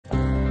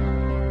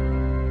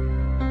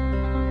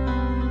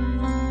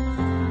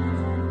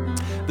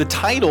The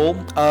title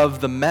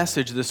of the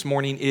message this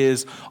morning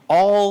is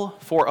All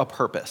for a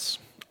Purpose.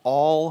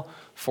 All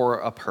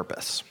for a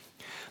Purpose.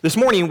 This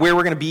morning, where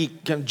we're going to be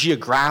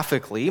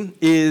geographically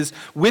is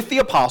with the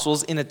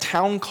apostles in a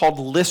town called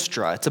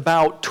Lystra. It's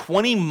about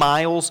 20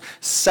 miles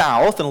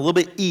south and a little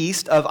bit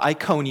east of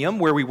Iconium,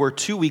 where we were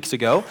 2 weeks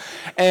ago.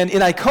 And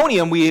in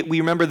Iconium, we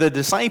remember the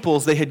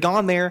disciples, they had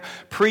gone there,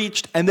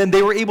 preached, and then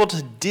they were able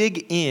to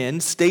dig in,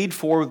 stayed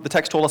for, the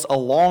text told us, a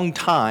long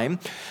time,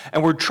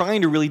 and we're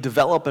trying to really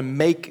develop and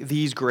make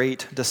these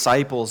great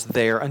disciples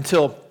there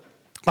until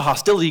the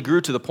hostility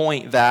grew to the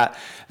point that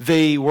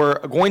they were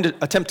going to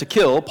attempt to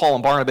kill Paul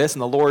and Barnabas,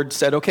 and the Lord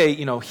said, okay,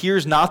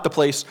 here's not the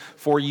place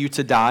for you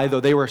to die,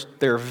 though they were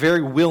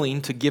very willing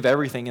to give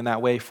everything in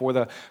that way for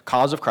the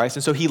cause of Christ.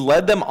 And so he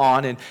led them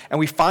on, and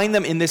we find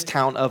them in this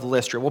town of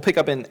Lystra. We'll pick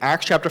up in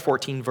Acts chapter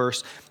 14,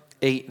 verse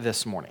 8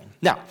 this morning.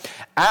 Now,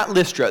 at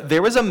Lystra,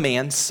 there was a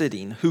man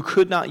sitting who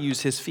could not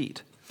use his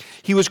feet.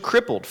 He was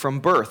crippled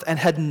from birth and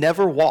had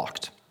never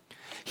walked.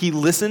 He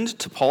listened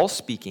to Paul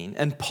speaking,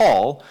 and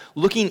Paul,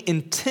 looking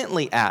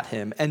intently at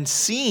him and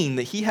seeing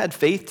that he had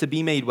faith to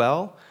be made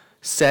well,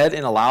 said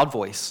in a loud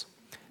voice,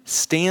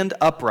 "Stand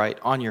upright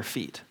on your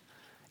feet."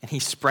 And he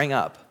sprang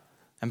up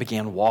and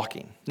began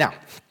walking. Now,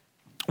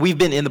 we've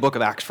been in the book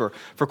of Acts for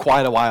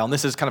quite a while, and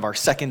this is kind of our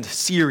second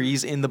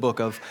series in the book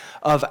of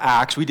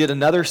Acts. We did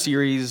another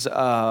series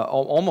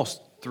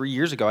almost 3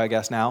 years ago, I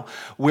guess now,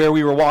 where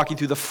we were walking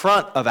through the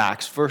front of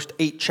Acts, first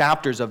 8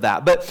 chapters of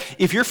that. But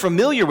if you're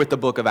familiar with the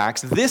book of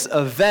Acts, this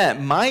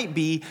event might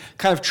be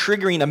kind of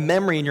triggering a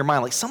memory in your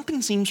mind, like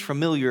something seems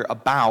familiar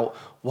about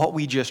what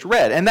we just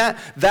read. And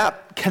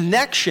that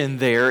connection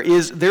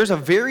there's a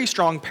very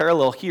strong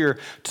parallel here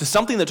to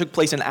something that took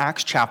place in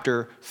Acts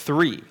chapter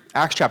 3.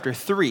 Acts chapter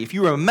 3. If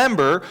you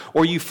remember,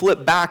 or you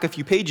flip back a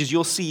few pages,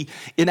 you'll see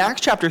in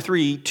Acts chapter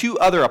 3, 2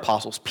 other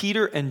apostles,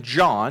 Peter and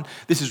John.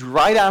 This is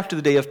right after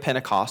the day of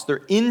Pentecost.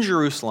 They're in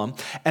Jerusalem,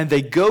 and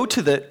they go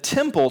to the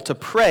temple to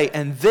pray,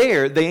 and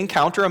there they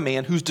encounter a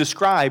man who's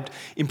described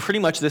in pretty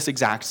much this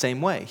exact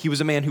same way. He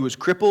was a man who was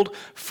crippled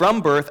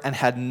from birth and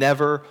had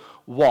never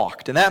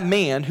walked. And that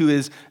man who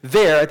is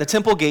there at the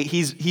temple gate,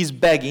 he's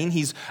begging,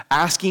 he's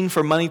asking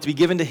for money to be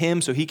given to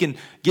him so he can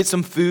get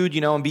some food,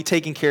 and be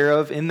taken care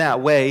of in that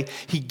way.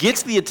 He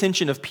gets the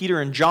attention of Peter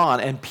and John,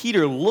 and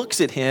Peter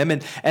looks at him,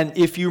 and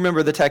if you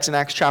remember the text in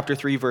Acts chapter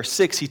 3, verse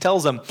 6, he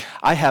tells them,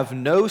 "I have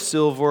no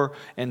silver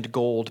and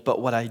gold, but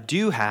what I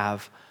do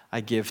have, I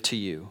give to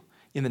you.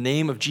 In the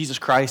name of Jesus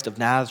Christ of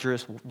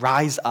Nazareth,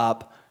 rise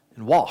up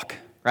and walk."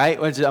 Right?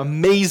 It's an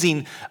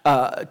amazing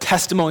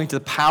testimony to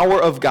the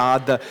power of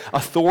God, the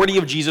authority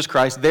of Jesus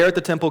Christ there at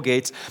the temple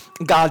gates.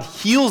 God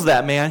heals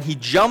that man. He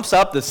jumps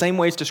up the same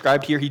way it's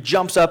described here. He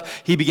jumps up.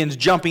 He begins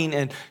jumping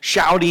and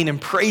shouting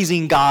and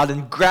praising God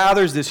and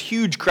gathers this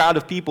huge crowd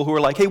of people who are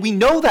like, hey, we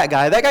know that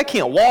guy. That guy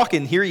can't walk.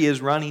 And here he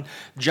is running,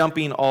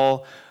 jumping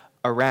all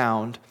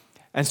around.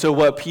 And so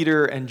what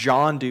Peter and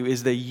John do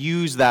is they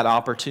use that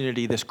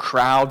opportunity, this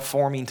crowd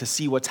forming to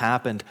see what's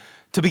happened,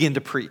 to begin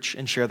to preach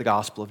and share the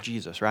gospel of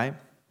Jesus, right?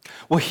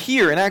 Well,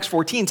 here in Acts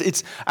 14,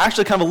 it's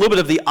actually kind of a little bit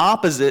of the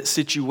opposite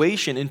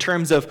situation in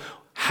terms of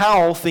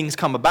how things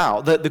come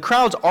about. The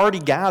crowd's already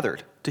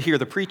gathered to hear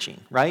the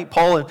preaching, right?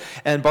 Paul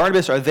and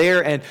Barnabas are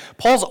there, and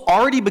Paul's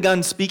already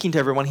begun speaking to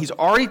everyone. He's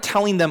already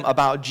telling them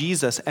about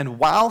Jesus, and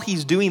while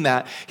he's doing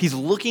that, he's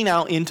looking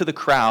out into the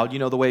crowd,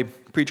 the way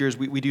preachers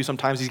we do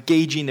sometimes. He's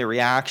gauging their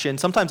reaction.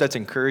 Sometimes that's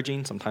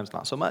encouraging, sometimes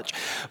not so much.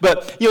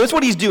 But, that's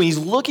what he's doing. He's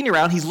looking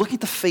around, he's looking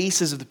at the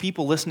faces of the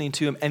people listening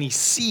to him, and he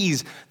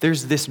sees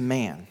there's this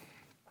man.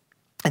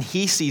 And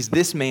he sees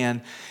this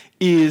man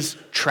is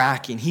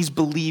tracking. He's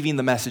believing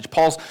the message.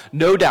 Paul's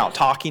no doubt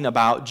talking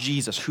about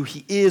Jesus, who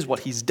he is, what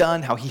he's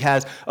done, how he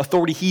has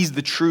authority. He's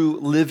the true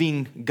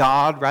living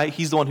God, right?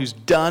 He's the one who's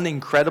done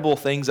incredible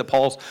things that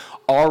Paul's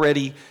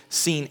already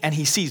seen. And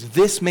he sees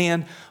this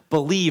man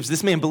believes.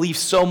 This man believes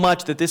so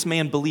much that this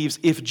man believes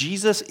if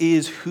Jesus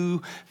is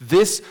who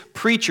this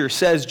preacher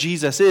says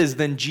Jesus is,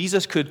 then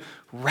Jesus could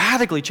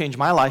radically change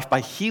my life by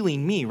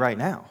healing me right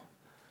now.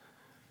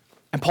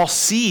 And Paul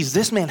sees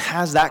this man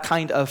has that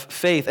kind of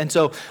faith. And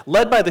so,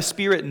 led by the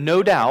Spirit,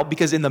 no doubt,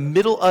 because in the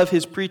middle of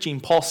his preaching,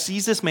 Paul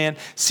sees this man,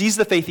 sees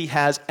the faith he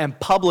has, and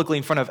publicly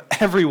in front of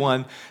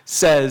everyone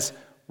says,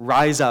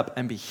 "Rise up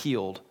and be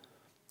healed."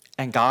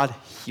 And God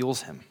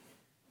heals him.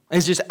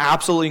 It's just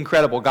absolutely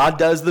incredible. God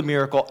does the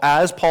miracle.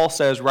 As Paul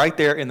says right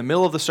there in the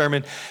middle of the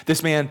sermon,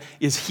 this man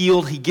is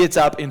healed. He gets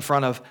up in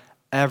front of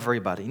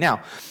everybody.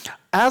 Now,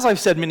 as I've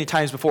said many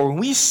times before, when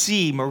we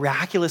see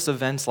miraculous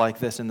events like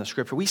this in the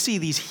scripture, we see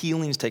these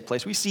healings take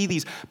place, we see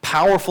these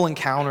powerful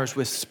encounters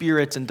with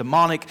spirits and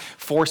demonic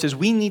forces,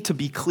 we need to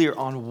be clear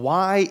on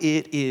why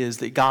it is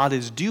that God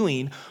is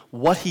doing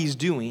what he's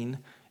doing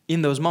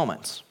in those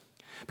moments.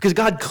 Because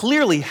God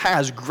clearly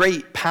has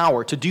great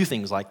power to do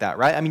things like that,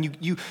 right? I mean,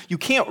 you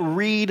can't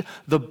read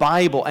the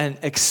Bible and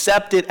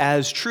accept it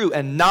as true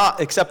and not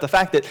accept the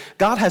fact that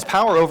God has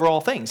power over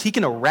all things. He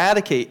can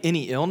eradicate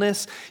any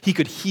illness. He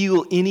could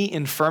heal any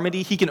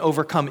infirmity. He can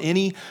overcome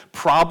any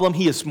problem.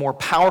 He is more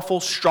powerful,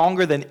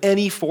 stronger than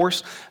any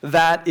force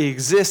that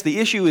exists. The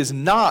issue is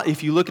not,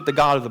 if you look at the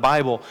God of the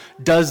Bible,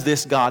 does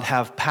this God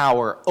have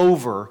power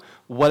over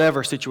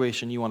whatever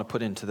situation you want to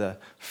put into the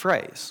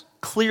phrase?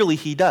 Clearly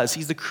he does.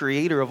 He's the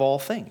creator of all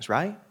things,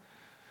 right?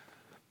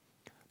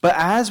 But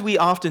as we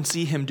often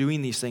see him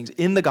doing these things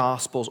in the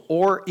Gospels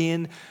or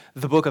in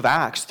the book of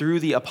Acts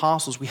through the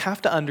apostles, we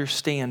have to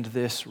understand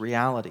this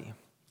reality.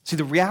 See,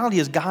 the reality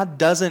is God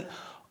doesn't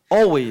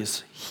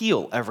always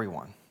heal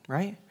everyone,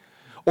 right?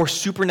 Or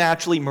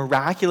supernaturally,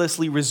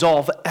 miraculously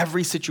resolve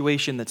every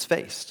situation that's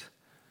faced.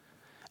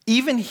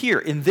 Even here,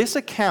 in this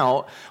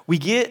account, we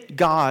get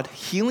God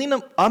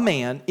healing a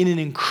man in an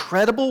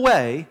incredible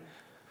way.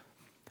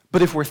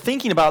 But if we're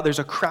thinking about there's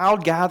a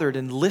crowd gathered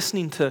and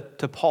listening to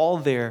Paul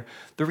there,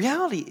 the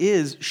reality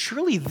is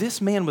surely this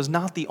man was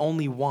not the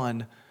only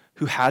one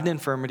who had an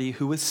infirmity,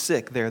 who was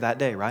sick there that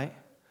day, right?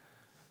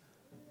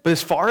 But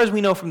as far as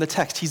we know from the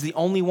text, he's the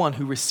only one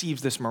who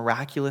receives this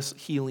miraculous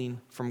healing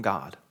from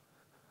God.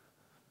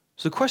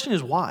 So the question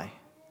is why?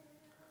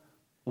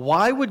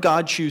 Why would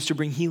God choose to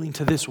bring healing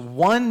to this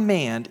one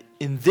man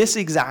in this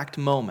exact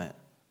moment?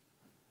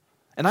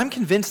 And I'm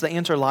convinced the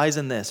answer lies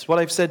in this, what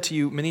I've said to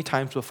you many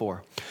times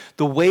before.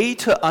 The way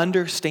to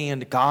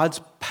understand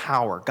God's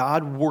power,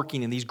 God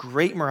working in these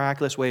great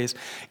miraculous ways,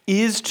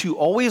 is to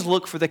always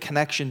look for the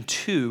connection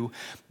to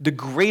the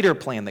greater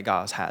plan that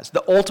God has,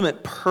 the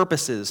ultimate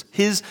purposes,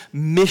 his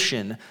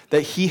mission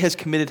that he has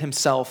committed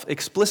himself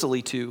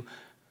explicitly to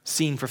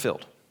seeing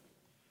fulfilled.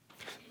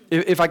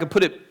 If I could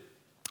put it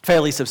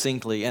fairly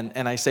succinctly,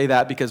 and I say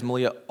that because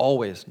Malia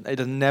always, it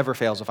never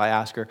fails if I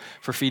ask her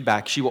for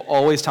feedback. She will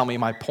always tell me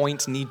my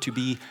points need to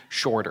be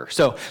shorter.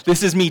 So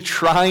this is me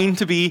trying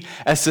to be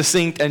as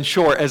succinct and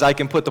short as I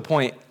can put the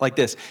point like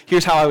this.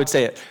 Here's how I would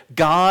say it.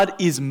 God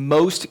is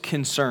most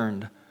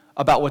concerned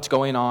about what's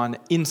going on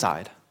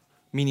inside,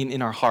 meaning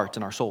in our hearts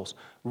and our souls,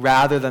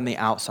 rather than the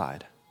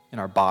outside, in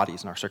our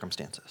bodies and our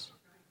circumstances.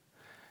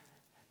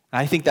 And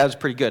I think that is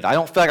pretty good. I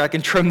don't feel like I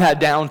can trim that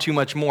down too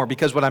much more,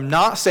 because what I'm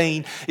not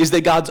saying is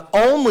that God's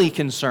only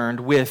concerned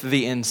with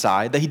the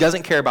inside, that he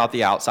doesn't care about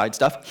the outside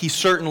stuff. He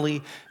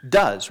certainly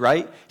does,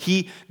 right?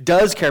 He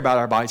does care about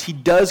our bodies. He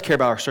does care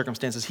about our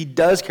circumstances. He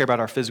does care about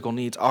our physical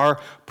needs, our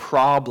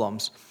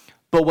problems.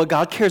 But what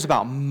God cares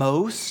about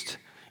most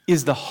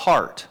is the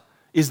heart,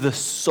 is the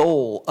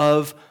soul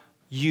of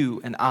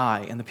you and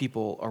I and the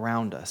people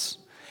around us.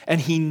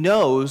 And he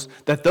knows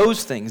that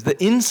those things,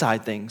 the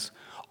inside things,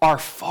 are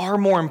far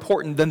more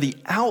important than the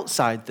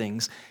outside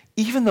things,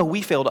 even though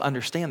we fail to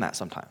understand that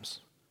sometimes.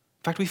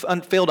 In fact, we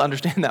fail to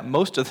understand that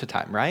most of the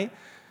time, right?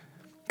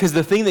 Because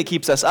the thing that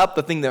keeps us up,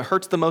 the thing that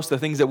hurts the most, the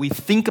things that we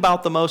think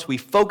about the most, we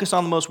focus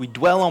on the most, we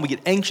dwell on, we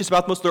get anxious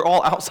about the most, they're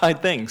all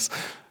outside things,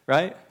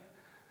 right?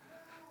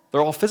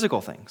 They're all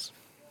physical things.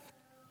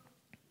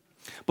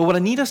 But what I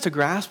need us to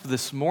grasp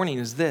this morning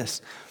is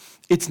this.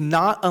 It's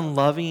not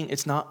unloving,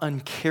 it's not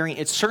uncaring,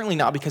 it's certainly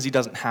not because he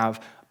doesn't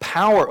have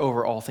power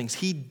over all things.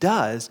 He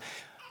does.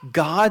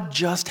 God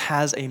just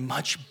has a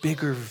much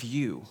bigger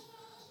view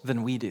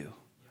than we do.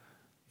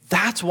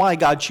 That's why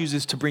God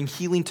chooses to bring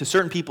healing to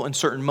certain people in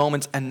certain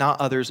moments and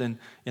not others in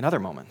other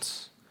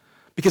moments.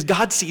 Because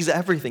God sees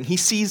everything. He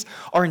sees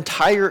our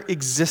entire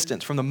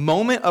existence from the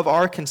moment of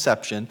our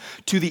conception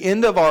to the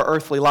end of our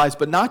earthly lives.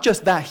 But not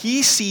just that,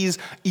 he sees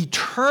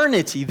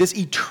eternity, this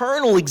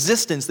eternal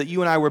existence that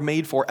you and I were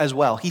made for as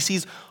well. He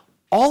sees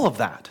all of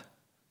that.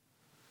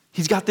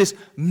 He's got this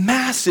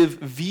massive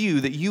view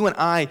that you and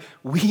I,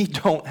 we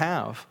don't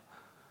have.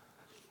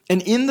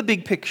 And in the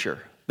big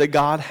picture that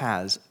God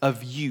has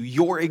of you,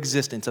 your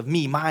existence, of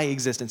me, my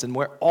existence, and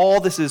where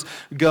all this is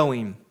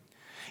going,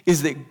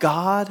 is that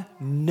God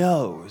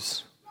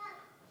knows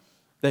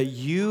that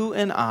you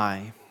and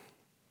I,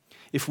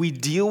 if we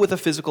deal with a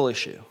physical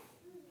issue,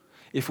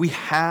 if we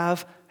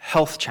have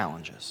health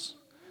challenges,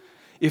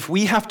 if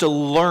we have to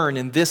learn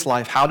in this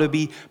life how to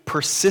be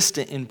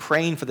persistent in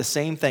praying for the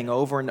same thing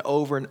over and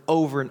over and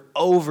over and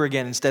over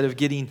again instead of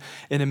getting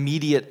an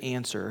immediate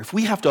answer, if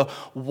we have to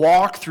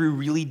walk through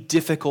really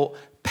difficult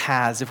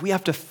paths, if we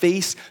have to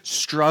face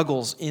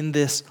struggles in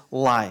this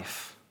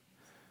life,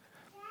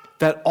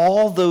 that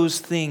all those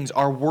things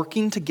are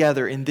working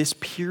together in this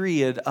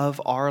period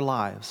of our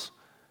lives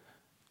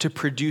to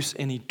produce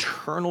an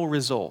eternal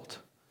result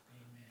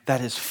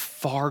that is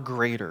far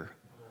greater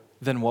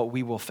than what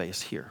we will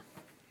face here.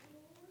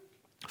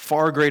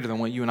 Far greater than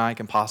what you and I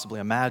can possibly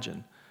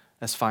imagine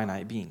as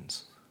finite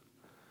beings.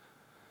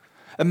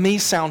 It may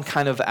sound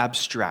kind of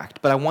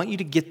abstract, but I want you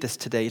to get this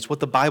today. It's what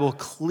the Bible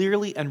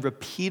clearly and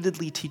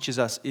repeatedly teaches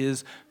us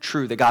is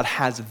true, that God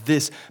has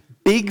this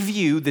big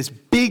view, this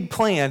big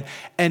plan,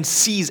 and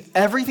sees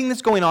everything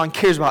that's going on,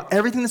 cares about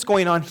everything that's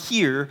going on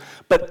here,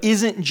 but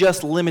isn't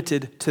just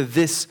limited to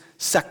this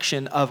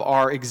section of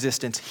our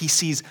existence. He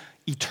sees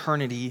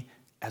eternity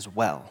as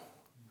well.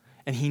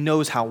 And he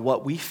knows how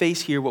what we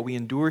face here, what we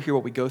endure here,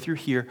 what we go through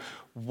here,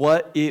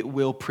 what it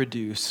will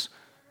produce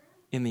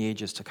in the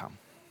ages to come.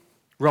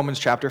 Romans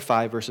chapter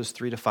 5, verses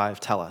 3-5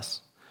 tell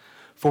us,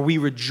 "For we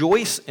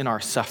rejoice in our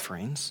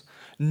sufferings,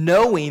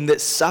 knowing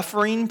that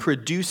suffering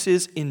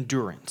produces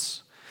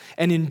endurance.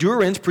 And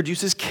endurance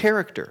produces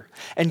character.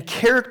 And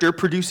character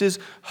produces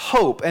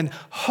hope. And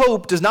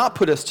hope does not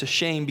put us to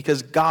shame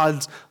because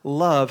God's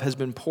love has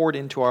been poured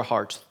into our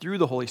hearts through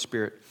the Holy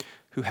Spirit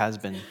who has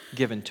been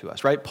given to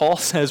us," right? Paul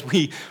says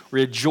we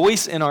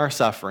rejoice in our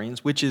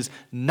sufferings, which is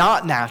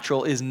not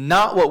natural, is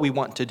not what we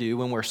want to do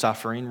when we're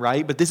suffering,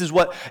 right? But this is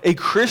what a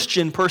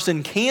Christian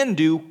person can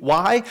do.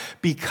 Why?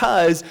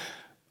 Because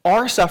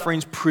our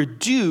sufferings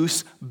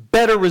produce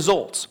better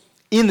results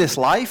in this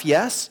life,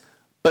 yes,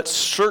 but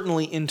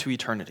certainly into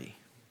eternity.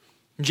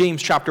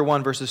 James chapter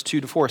 1, verses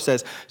 2-4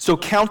 says, "So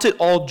count it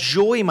all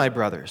joy, my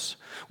brothers,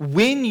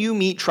 when you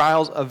meet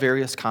trials of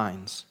various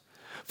kinds.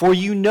 For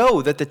you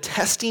know that the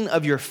testing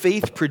of your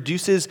faith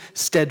produces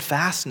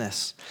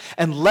steadfastness.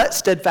 And let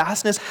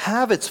steadfastness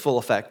have its full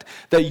effect,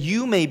 that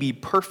you may be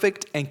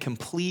perfect and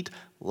complete,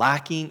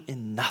 lacking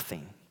in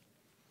nothing."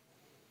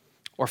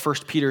 Or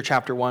 1 Peter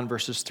chapter 1,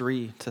 verses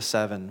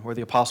 3-7, where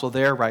the apostle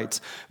there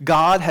writes,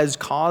 "God has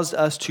caused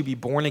us to be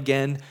born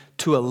again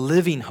to a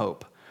living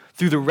hope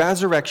through the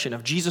resurrection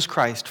of Jesus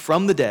Christ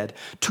from the dead,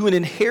 to an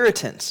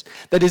inheritance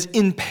that is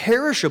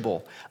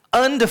imperishable,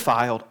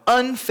 undefiled,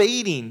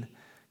 unfading,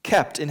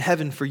 kept in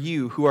heaven for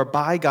you, who are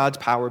by God's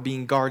power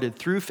being guarded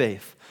through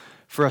faith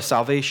for a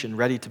salvation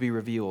ready to be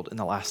revealed in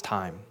the last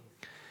time.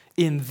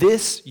 In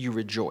this you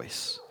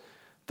rejoice,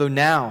 though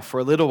now,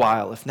 for a little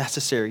while, if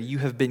necessary, you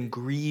have been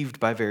grieved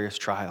by various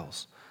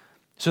trials,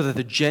 so that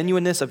the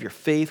genuineness of your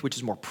faith, which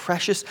is more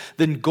precious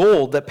than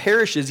gold that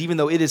perishes even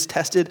though it is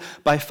tested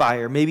by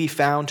fire, may be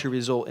found to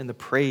result in the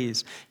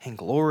praise and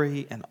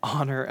glory and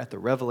honor at the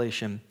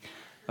revelation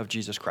of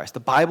Jesus Christ."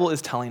 The Bible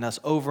is telling us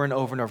over and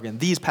over and over again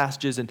these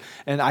passages, and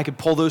I could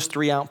pull those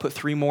three out and put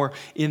three more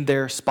in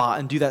their spot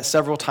and do that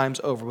several times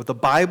over. What the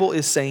Bible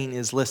is saying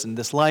is, listen,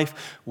 this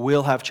life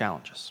will have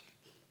challenges.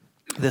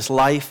 This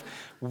life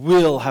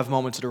will have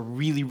moments that are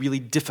really, really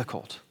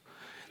difficult.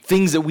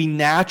 Things that we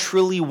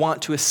naturally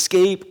want to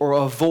escape or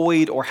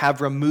avoid or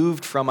have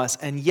removed from us.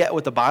 And yet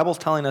what the Bible's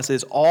telling us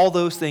is all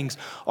those things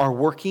are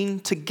working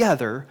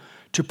together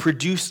to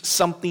produce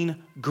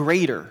something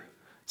greater,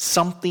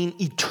 something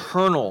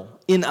eternal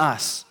in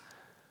us.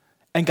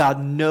 And God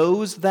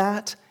knows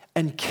that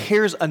and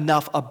cares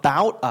enough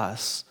about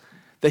us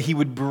that he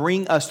would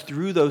bring us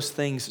through those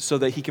things so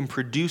that he can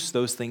produce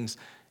those things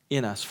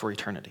in us for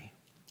eternity.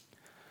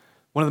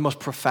 One of the most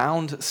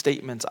profound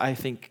statements, I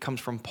think, comes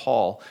from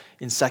Paul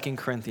in 2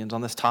 Corinthians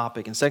on this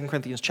topic. In 2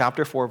 Corinthians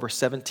chapter 4, verse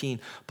 17,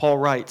 Paul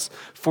writes,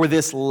 "For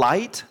this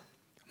light,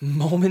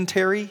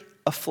 momentary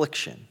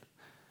affliction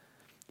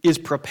is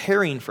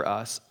preparing for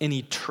us an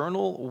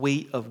eternal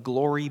weight of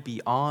glory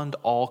beyond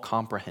all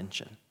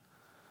comprehension."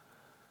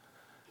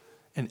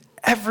 And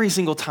every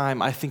single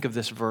time I think of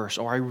this verse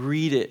or I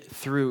read it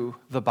through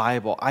the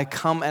Bible, I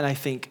come and I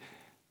think,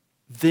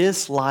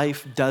 this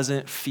life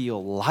doesn't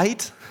feel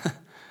light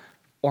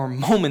or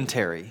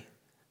momentary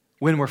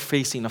when we're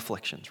facing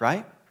afflictions,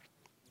 right?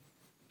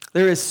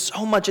 There is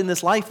so much in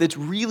this life that's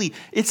really,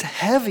 it's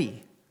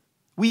heavy.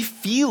 We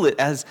feel it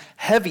as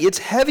heavy. It's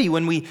heavy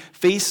when we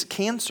face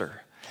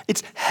cancer.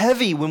 It's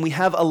heavy when we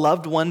have a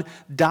loved one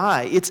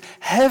die. It's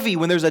heavy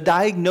when there's a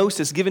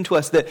diagnosis given to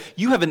us that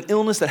you have an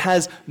illness that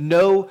has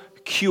no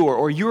cure,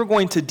 or you're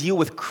going to deal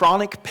with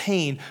chronic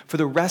pain for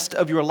the rest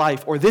of your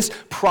life, or this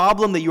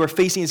problem that you are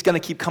facing is going to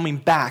keep coming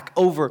back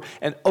over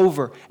and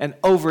over and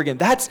over again.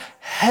 That's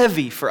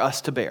heavy for us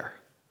to bear.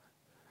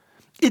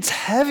 It's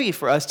heavy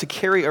for us to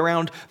carry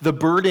around the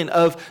burden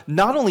of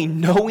not only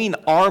knowing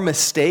our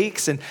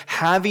mistakes and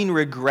having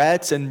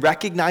regrets and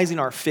recognizing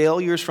our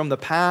failures from the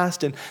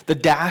past and the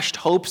dashed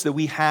hopes that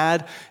we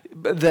had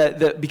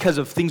that because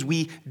of things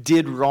we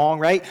did wrong,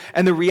 right?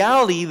 And the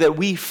reality that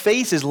we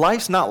face is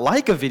life's not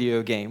like a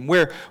video game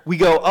where we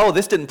go, oh,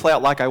 this didn't play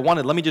out like I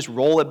wanted. Let me just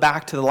roll it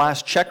back to the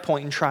last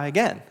checkpoint and try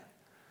again.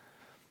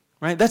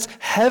 Right? That's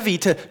heavy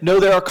to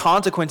know there are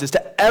consequences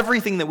to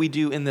everything that we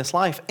do in this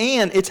life.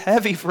 And it's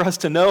heavy for us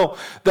to know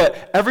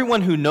that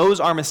everyone who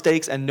knows our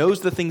mistakes and knows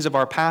the things of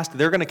our past,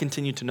 they're going to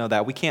continue to know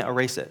that. We can't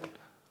erase it.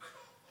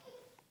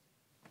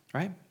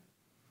 Right?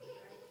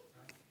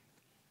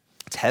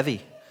 It's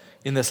heavy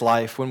in this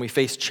life when we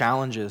face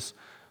challenges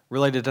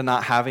related to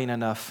not having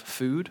enough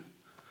food,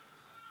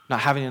 not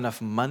having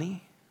enough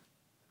money,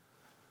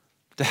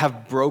 to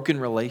have broken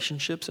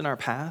relationships in our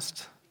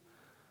past,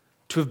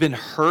 to have been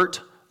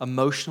hurt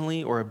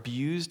emotionally or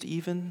abused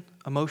even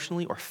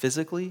emotionally or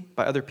physically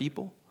by other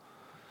people.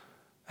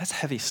 That's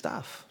heavy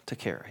stuff to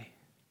carry.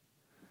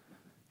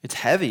 It's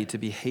heavy to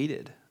be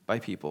hated by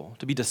people,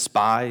 to be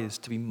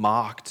despised, to be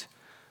mocked,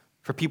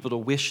 for people to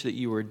wish that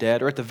you were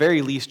dead, or at the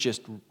very least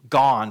just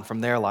gone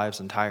from their lives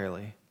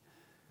entirely.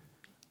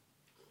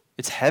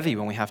 It's heavy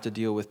when we have to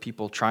deal with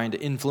people trying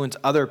to influence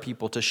other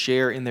people to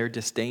share in their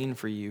disdain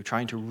for you,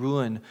 trying to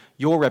ruin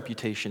your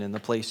reputation in the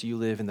place you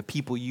live and the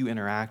people you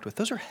interact with.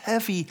 Those are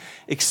heavy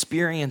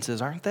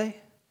experiences, aren't they?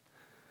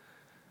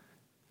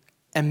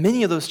 And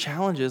many of those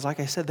challenges, like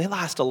I said, they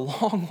last a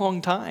long,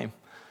 long time.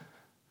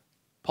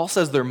 Paul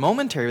says they're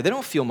momentary. They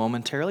don't feel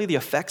momentarily. The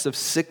effects of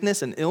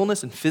sickness and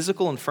illness and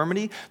physical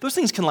infirmity, those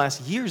things can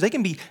last years. They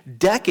can be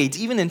decades,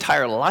 even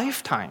entire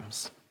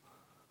lifetimes.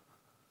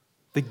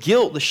 The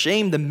guilt, the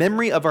shame, the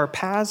memory of our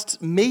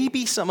past,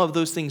 maybe some of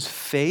those things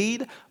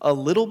fade a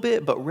little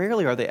bit, but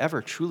rarely are they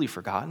ever truly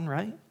forgotten,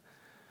 right?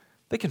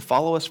 They can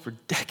follow us for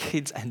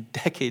decades and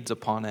decades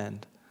upon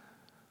end.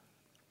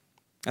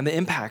 And the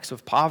impacts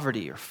of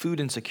poverty or food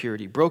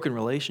insecurity, broken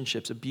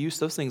relationships, abuse,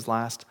 those things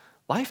last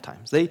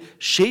lifetimes. They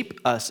shape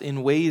us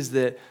in ways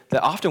that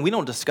often we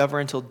don't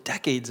discover until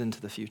decades into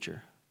the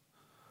future.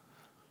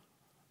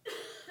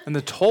 And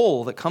the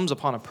toll that comes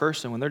upon a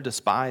person when they're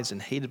despised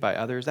and hated by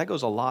others, that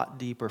goes a lot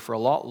deeper for a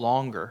lot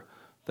longer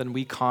than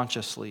we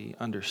consciously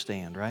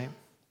understand, right?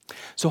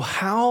 So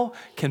how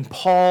can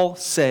Paul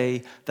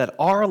say that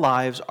our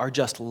lives are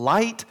just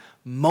light,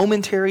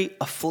 momentary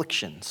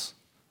afflictions?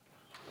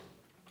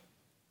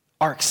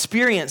 Our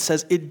experience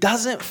says it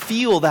doesn't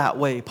feel that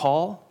way,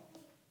 Paul.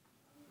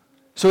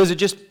 So is it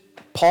just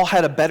Paul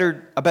had a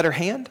better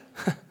hand?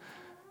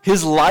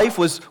 His life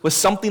was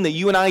something that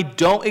you and I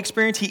don't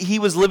experience. He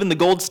was living the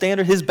gold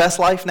standard, his best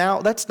life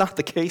now. That's not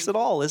the case at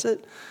all, is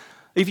it?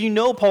 If you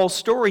know Paul's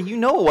story, you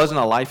know it wasn't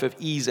a life of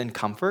ease and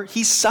comfort.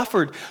 He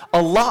suffered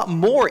a lot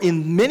more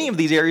in many of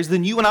these areas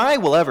than you and I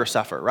will ever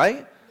suffer,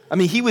 right? I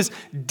mean, he was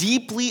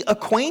deeply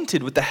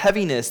acquainted with the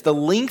heaviness, the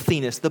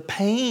lengthiness, the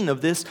pain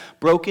of this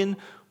broken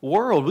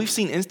world. We've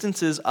seen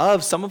instances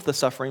of some of the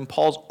suffering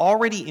Paul's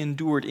already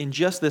endured in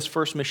just this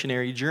first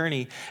missionary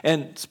journey.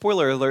 And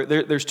spoiler alert,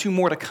 there's 2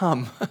 more to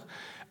come.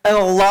 And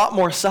a lot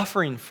more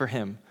suffering for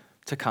him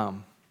to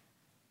come.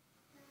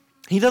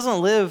 He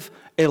doesn't live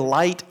a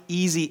light,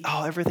 easy,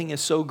 everything is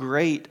so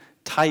great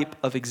type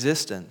of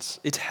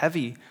existence. It's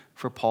heavy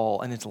for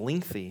Paul and it's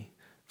lengthy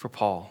for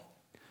Paul.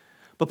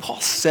 But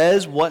Paul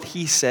says what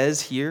he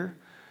says here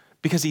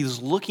because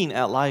he's looking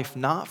at life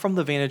not from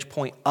the vantage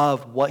point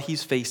of what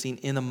he's facing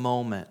in a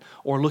moment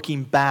or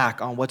looking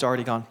back on what's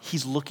already gone.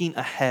 He's looking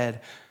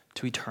ahead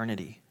to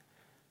eternity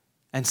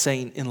and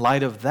saying, in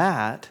light of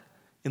that,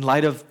 in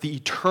light of the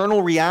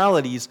eternal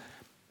realities,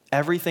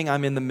 everything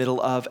I'm in the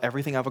middle of,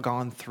 everything I've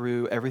gone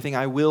through, everything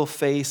I will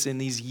face in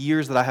these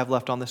years that I have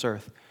left on this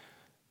earth,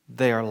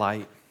 they are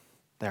light,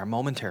 they are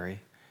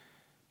momentary,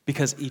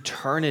 because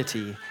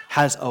eternity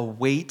has a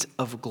weight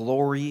of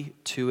glory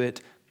to it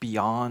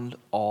beyond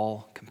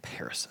all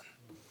comparison.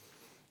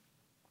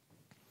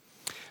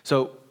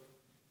 So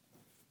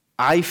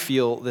I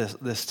feel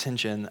this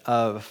tension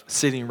of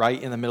sitting right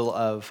in the middle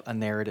of a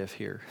narrative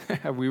here.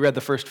 We read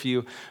the first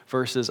few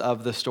verses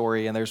of the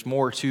story, and there's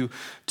more to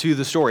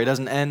the story. It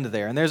doesn't end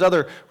there. And there's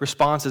other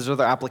responses,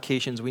 other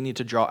applications we need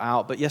to draw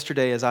out. But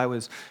yesterday, as I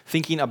was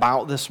thinking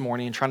about this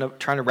morning and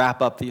trying to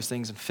wrap up these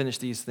things and finish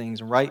these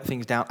things and write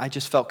things down, I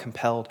just felt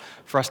compelled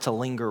for us to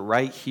linger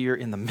right here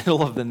in the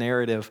middle of the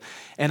narrative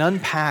and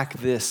unpack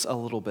this a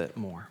little bit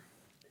more.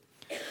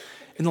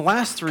 In the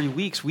last 3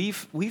 weeks, we've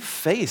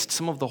faced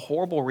some of the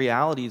horrible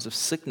realities of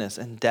sickness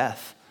and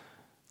death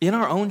in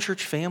our own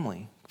church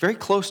family, very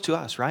close to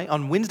us, right?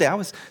 On Wednesday, I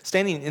was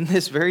standing in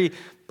this very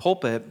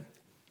pulpit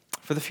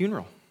for the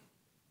funeral.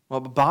 Well,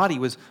 the body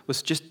was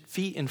just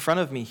feet in front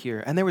of me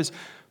here, and there was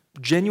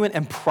genuine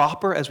and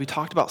proper, as we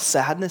talked about,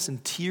 sadness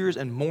and tears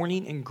and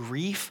mourning and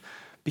grief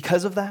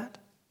because of that.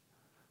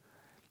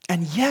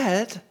 And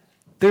yet,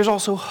 there's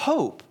also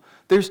hope.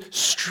 There's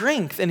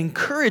strength and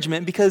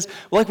encouragement because,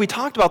 like we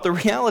talked about, the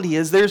reality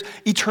is there's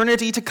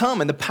eternity to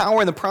come. And the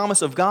power and the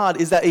promise of God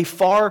is that a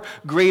far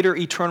greater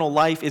eternal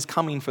life is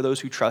coming for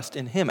those who trust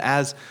in Him,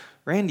 as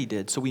Randy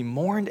did. So we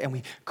mourned and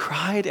we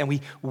cried and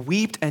we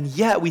wept, and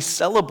yet we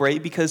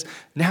celebrate because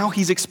now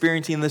he's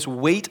experiencing this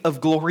weight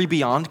of glory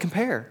beyond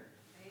compare.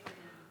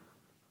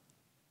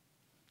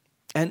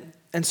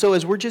 And so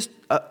as we're just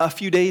a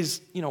few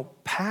days,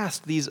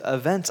 past these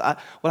events,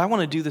 what I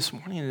want to do this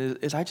morning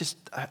is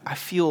I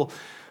feel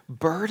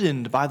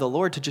burdened by the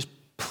Lord to just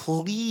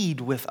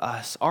plead with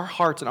us, our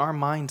hearts and our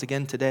minds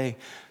again today.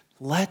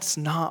 Let's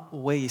not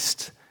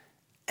waste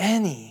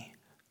any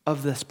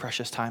of this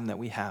precious time that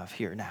we have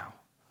here now.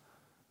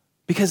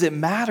 Because it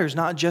matters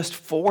not just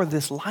for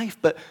this life,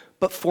 but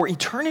for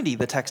eternity,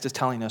 the text is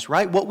telling us,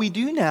 right? What we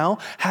do now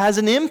has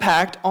an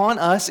impact on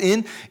us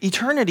in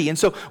eternity. And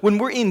so when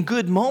we're in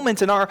good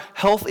moments and our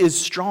health is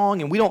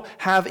strong and we don't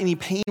have any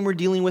pain we're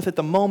dealing with at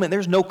the moment,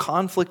 there's no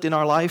conflict in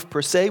our life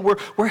per se,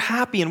 we're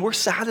happy and we're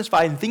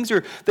satisfied and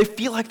they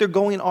feel like they're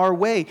going our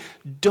way.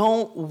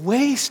 Don't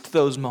waste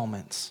those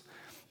moments.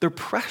 They're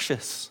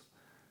precious.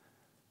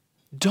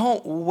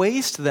 Don't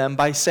waste them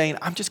by saying,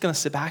 I'm just going to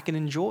sit back and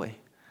enjoy.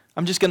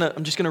 I'm just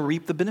gonna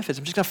reap the benefits.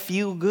 I'm just gonna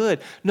feel good.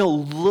 No,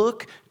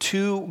 look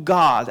to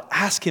God.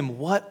 Ask Him,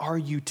 what are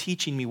you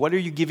teaching me? What are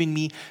you giving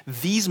me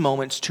these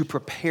moments to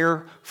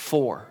prepare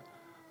for?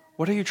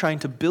 What are you trying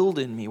to build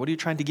in me? What are you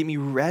trying to get me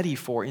ready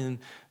for in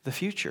the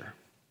future?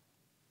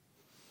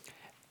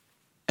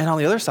 And on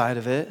the other side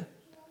of it,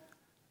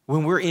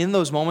 when we're in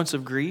those moments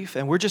of grief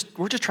and we're just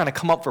trying to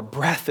come up for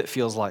breath, it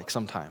feels like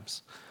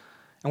sometimes.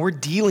 And we're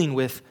dealing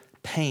with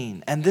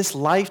pain. And this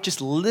life, just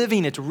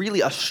living, it's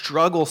really a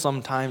struggle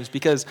sometimes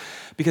because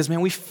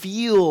man, we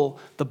feel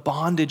the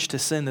bondage to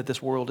sin that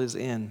this world is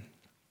in.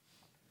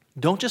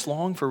 Don't just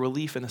long for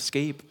relief and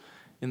escape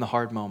in the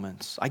hard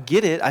moments. I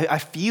get it. I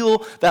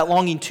feel that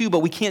longing too, but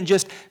we can't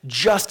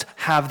just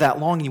have that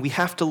longing. We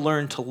have to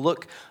learn to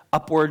look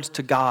upwards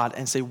to God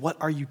and say, what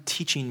are you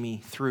teaching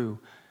me through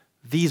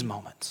these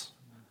moments?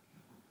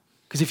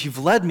 Because if you've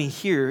led me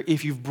here,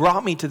 if you've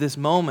brought me to this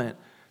moment,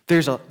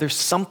 there's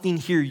something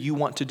here you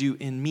want to do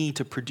in me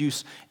to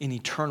produce an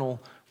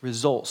eternal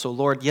result. So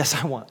Lord, yes,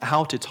 I want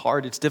out. It's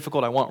hard. It's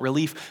difficult. I want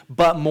relief.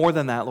 But more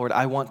than that, Lord,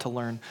 I want to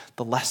learn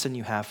the lesson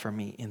you have for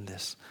me in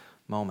this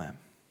moment.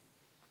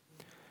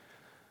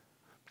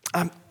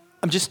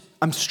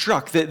 I'm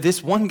struck that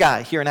this one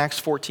guy here in Acts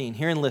 14,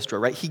 here in Lystra,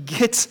 right? He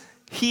gets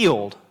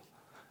healed.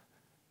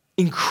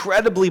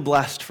 Incredibly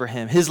blessed for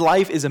him. His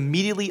life is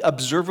immediately,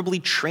 observably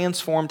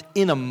transformed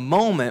in a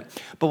moment.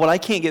 But what I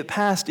can't get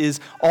past is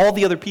all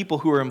the other people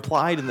who are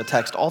implied in the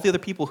text, all the other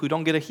people who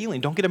don't get a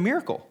healing, don't get a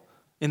miracle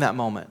in that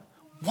moment.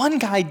 One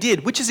guy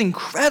did, which is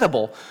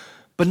incredible,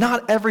 but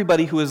not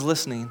everybody who is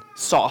listening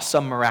saw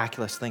some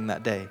miraculous thing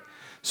that day.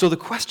 So the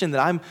question that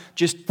I'm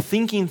just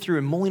thinking through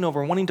and mulling over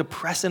and wanting to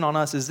press in on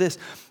us is this.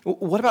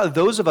 What about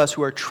those of us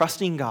who are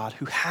trusting God,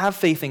 who have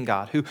faith in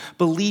God, who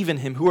believe in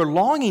Him, who are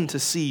longing to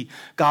see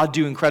God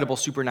do incredible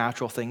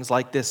supernatural things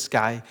like this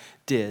guy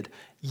did?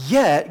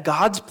 Yet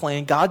God's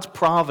plan, God's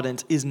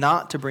providence is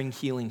not to bring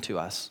healing to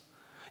us,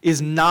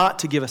 is not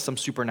to give us some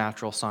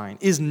supernatural sign,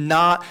 is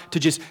not to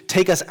just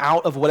take us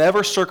out of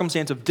whatever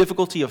circumstance of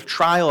difficulty, of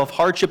trial, of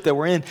hardship that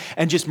we're in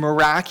and just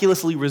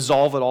miraculously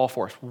resolve it all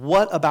for us.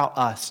 What about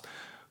us,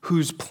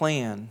 whose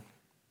plan,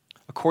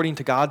 according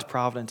to God's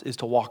providence, is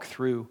to walk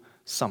through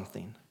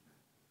something?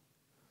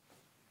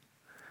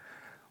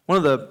 One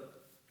of the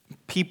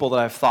people that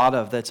I've thought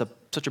of that's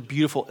such a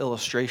beautiful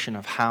illustration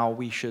of how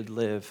we should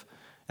live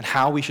and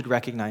how we should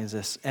recognize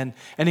this, and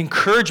an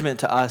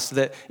encouragement to us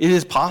that it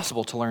is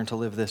possible to learn to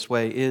live this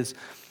way, is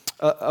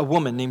a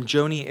woman named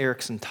Joni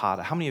Eareckson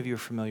Tada. How many of you are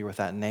familiar with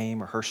that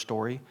name or her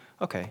story?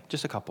 Okay,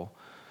 just a couple.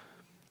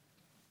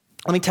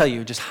 Let me tell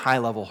you just high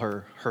level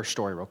her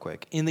story real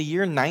quick. In the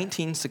year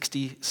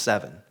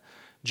 1967,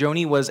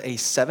 Joni was a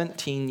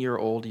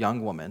 17-year-old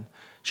young woman.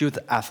 She was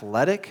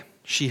athletic.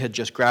 She had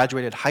just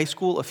graduated high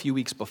school a few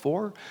weeks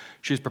before.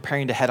 She was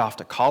preparing to head off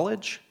to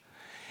college.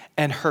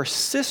 And her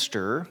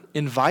sister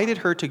invited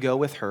her to go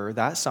with her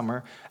that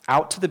summer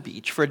out to the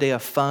beach for a day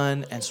of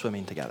fun and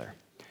swimming together.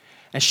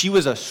 And she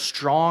was a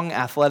strong,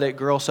 athletic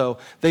girl, so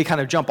they kind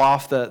of jump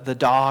off the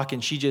dock,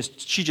 and she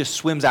just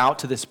swims out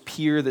to this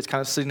pier that's kind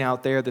of sitting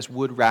out there, this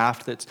wood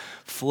raft that's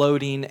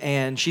floating,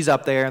 and she's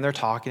up there, and they're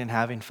talking and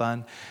having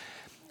fun.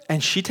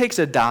 And she takes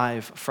a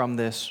dive from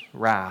this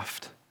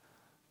raft,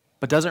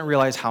 but doesn't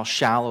realize how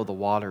shallow the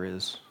water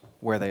is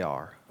where they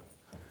are.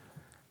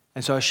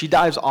 And so as she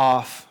dives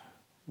off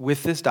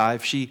with this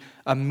dive, she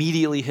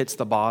immediately hits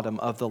the bottom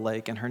of the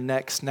lake, and her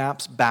neck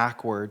snaps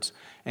backwards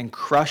and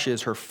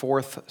crushes her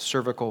fourth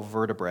cervical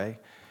vertebrae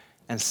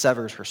and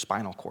severs her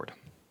spinal cord.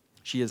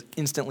 She is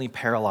instantly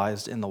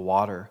paralyzed in the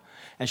water,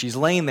 and she's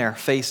laying there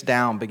face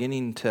down,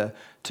 beginning to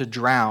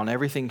drown.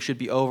 Everything should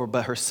be over,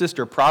 but her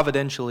sister,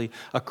 providentially,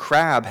 a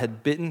crab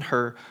had bitten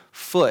her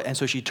foot, and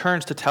so she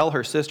turns to tell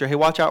her sister, hey,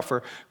 watch out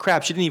for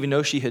crabs. She didn't even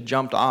know she had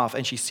jumped off,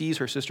 and she sees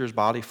her sister's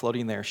body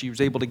floating there. She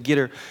was able to get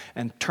her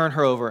and turn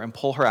her over and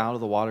pull her out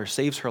of the water,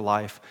 saves her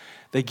life.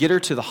 They get her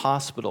to the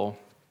hospital,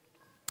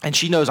 and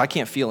she knows, I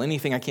can't feel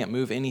anything, I can't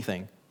move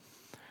anything.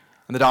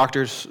 And the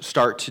doctors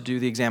start to do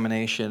the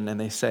examination, and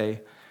they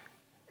say,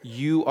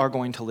 you are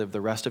going to live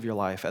the rest of your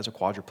life as a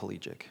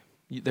quadriplegic.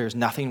 There's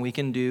nothing we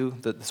can do.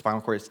 The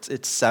spinal cord,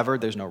 it's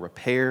severed. There's no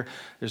repair.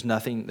 There's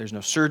nothing. There's no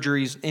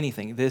surgeries,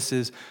 anything. This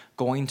is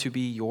going to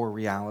be your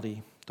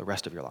reality the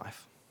rest of your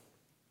life.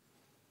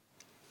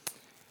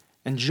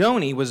 And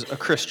Joni was a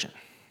Christian.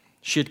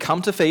 She had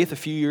come to faith a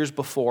few years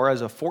before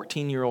as a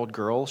 14-year-old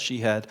girl. She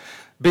had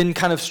been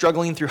kind of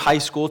struggling through high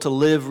school to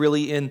live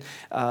really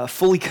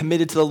fully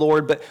committed to the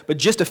Lord. But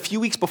just a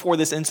few weeks before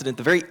this incident,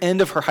 the very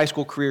end of her high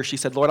school career, she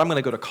said, Lord, I'm going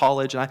to go to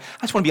college, and I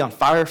just want to be on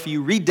fire for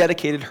you,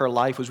 rededicated her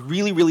life, was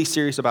really, really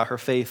serious about her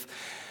faith.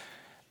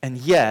 And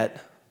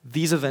yet,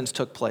 these events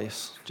took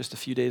place just a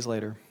few days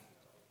later.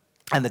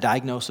 And the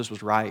diagnosis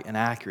was right and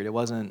accurate. It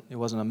wasn't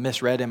a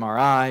misread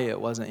MRI. It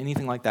wasn't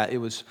anything like that. It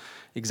was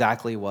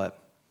exactly what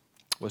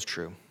was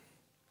true.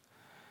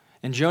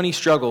 And Joni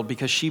struggled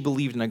because she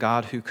believed in a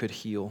God who could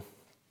heal,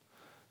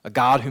 a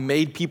God who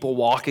made people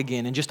walk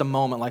again in just a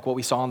moment, like what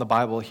we saw in the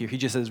Bible here. He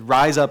just says,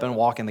 rise up and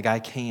walk, and the guy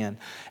can.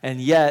 And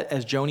yet,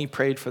 as Joni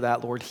prayed for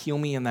that, Lord, heal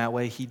me in that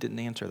way, he didn't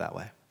answer that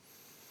way.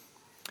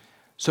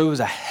 So it was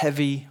a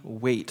heavy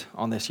weight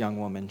on this young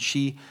woman.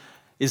 She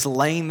is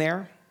laying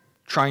there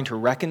trying to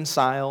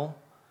reconcile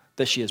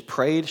that she has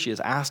prayed, she has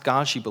asked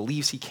God, she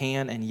believes he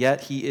can, and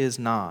yet he is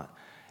not.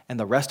 And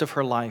the rest of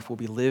her life will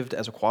be lived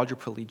as a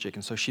quadriplegic.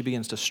 And so she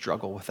begins to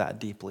struggle with that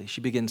deeply. She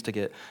begins to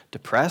get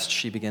depressed.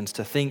 She begins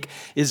to think,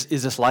 is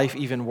this life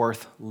even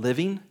worth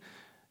living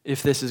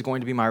if this is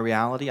going to be my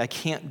reality? I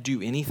can't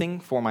do anything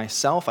for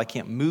myself. I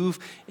can't move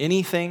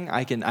anything.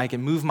 I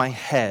can move my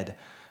head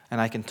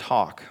and I can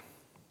talk.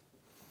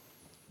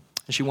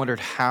 And she wondered,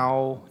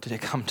 how did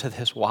it come to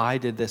this? Why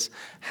did this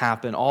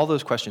happen? All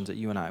those questions that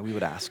you and we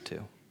would ask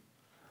too.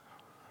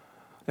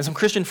 And some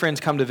Christian friends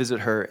come to visit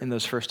her in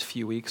those first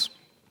few weeks.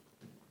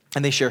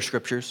 And they share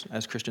scriptures,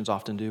 as Christians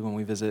often do when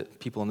we visit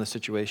people in this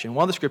situation.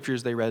 One of the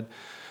scriptures they read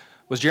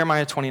was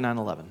Jeremiah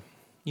 29:11.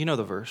 You know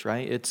the verse,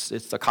 right? It's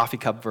a coffee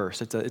cup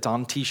verse. It's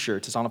on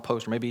T-shirts. It's on a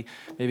poster. Maybe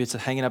it's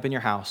hanging up in your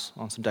house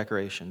on some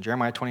decoration.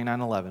 Jeremiah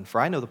 29:11. For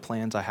I know the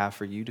plans I have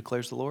for you,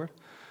 declares the Lord.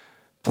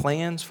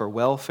 Plans for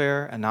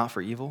welfare and not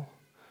for evil,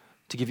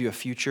 to give you a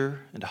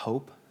future and a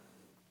hope.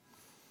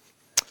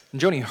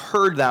 And Joni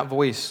heard that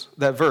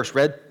verse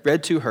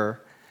read to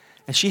her.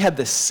 And she had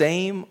the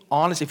same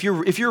honest, if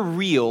you're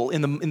real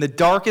in the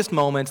darkest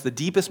moments, the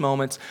deepest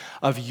moments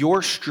of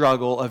your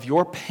struggle, of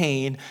your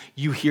pain,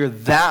 you hear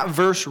that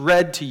verse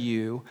read to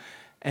you,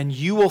 and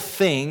you will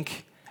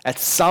think at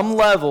some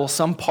level,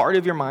 some part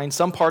of your mind,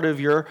 some part of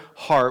your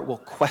heart will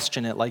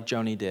question it like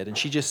Joni did. And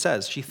she just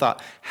says, she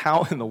thought,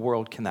 how in the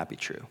world can that be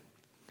true?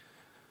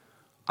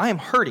 I am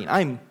hurting.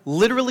 I am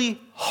literally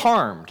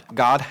harmed.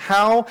 God,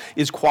 how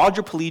is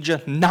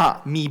quadriplegia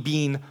not me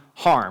being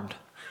harmed?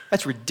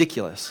 That's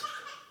ridiculous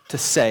to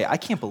say. I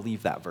can't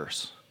believe that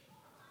verse.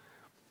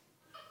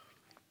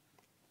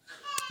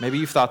 Maybe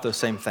you've thought those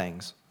same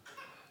things.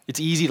 It's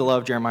easy to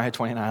love Jeremiah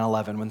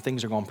 29:11 when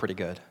things are going pretty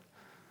good,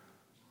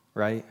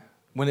 right?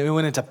 When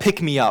it's a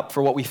pick-me-up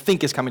for what we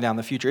think is coming down in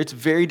the future. It's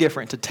very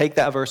different to take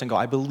that verse and go,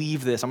 I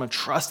believe this, I'm going to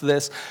trust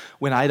this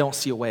when I don't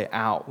see a way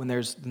out, when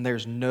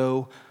there's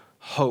no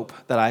hope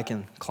that I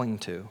can cling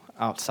to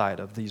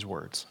outside of these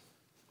words.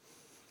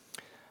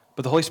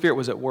 But the Holy Spirit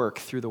was at work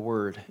through the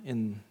word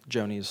in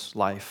Joni's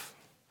life.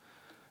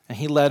 And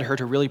he led her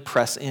to really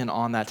press in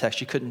on that text.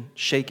 She couldn't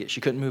shake it.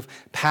 She couldn't move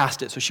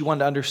past it. So she wanted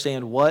to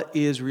understand what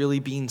is really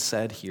being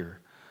said here.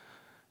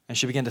 And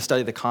she began to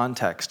study the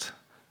context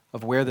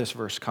of where this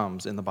verse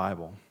comes in the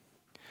Bible.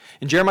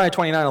 In Jeremiah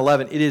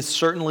 29:11, it is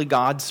certainly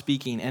God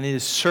speaking, and it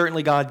is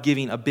certainly God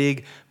giving a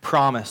big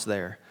promise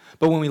there.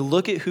 But when we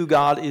look at who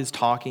God is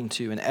talking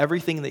to and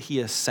everything that he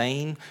is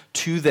saying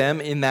to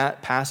them in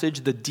that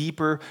passage, the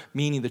deeper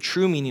meaning, the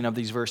true meaning of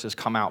these verses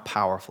come out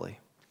powerfully.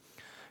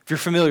 If you're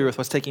familiar with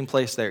what's taking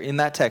place there, in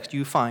that text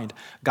you find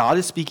God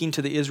is speaking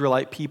to the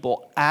Israelite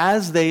people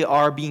as they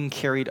are being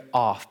carried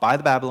off by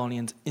the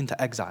Babylonians into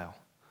exile.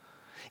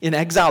 In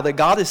exile that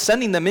God is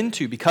sending them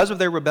into because of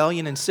their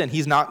rebellion and sin.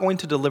 He's not going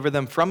to deliver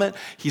them from it.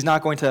 He's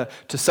not going to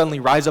suddenly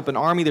rise up an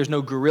army. There's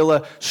no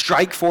guerrilla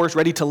strike force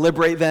ready to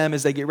liberate them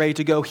as they get ready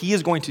to go. He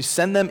is going to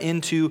send them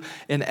into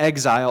an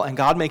exile, and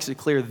God makes it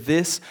clear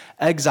this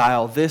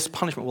exile, this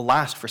punishment will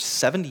last for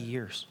 70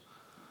 years.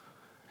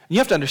 You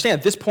have to understand,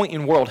 at this point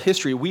in world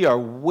history, we are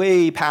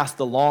way past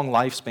the long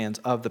lifespans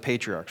of the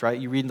patriarchs, right?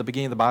 You read in the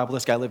beginning of the Bible,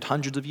 this guy lived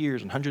hundreds of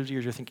years and hundreds of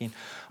years. You're thinking,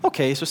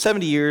 okay, so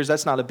 70 years,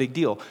 that's not a big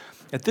deal.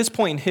 At this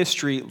point in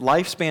history,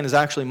 lifespan is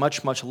actually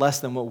much, much less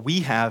than what we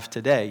have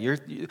today.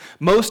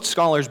 Most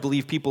scholars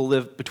believe people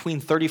live between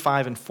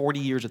 35 and 40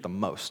 years at the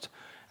most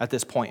at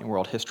this point in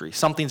world history.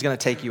 Something's going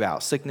to take you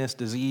out. Sickness,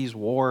 disease,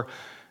 war.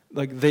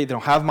 Like they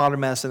don't have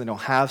modern medicine. They don't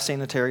have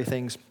sanitary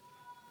things.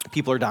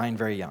 People are dying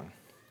very young.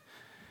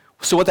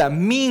 So what that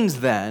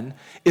means then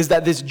is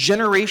that this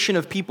generation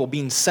of people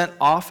being sent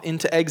off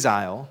into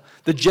exile,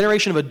 the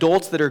generation of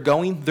adults that are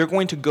going, they're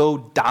going to go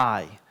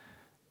die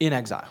in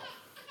exile.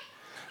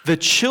 The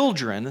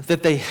children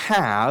that they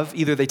have,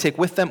 either they take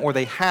with them or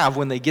they have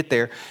when they get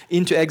there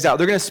into exile,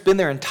 they're going to spend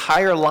their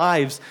entire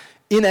lives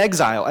in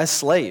exile as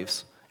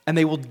slaves, and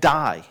they will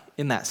die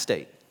in that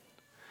state.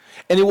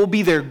 And it will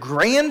be their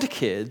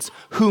grandkids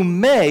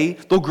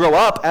they'll grow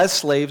up as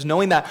slaves,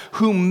 knowing that,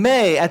 who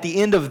may, at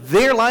the end of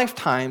their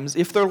lifetimes,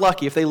 if they're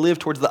lucky, if they live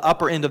towards the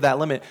upper end of that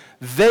limit,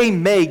 they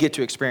may get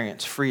to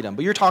experience freedom.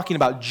 But you're talking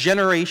about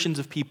generations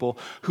of people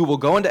who will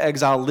go into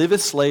exile, live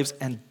as slaves,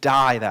 and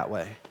die that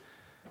way.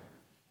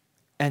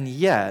 And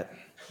yet,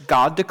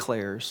 God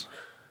declares,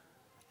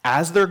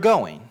 as they're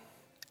going,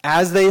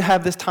 as they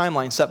have this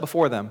timeline set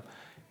before them,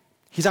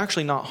 he's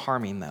actually not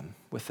harming them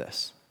with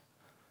this.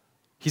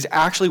 He's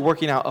actually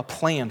working out a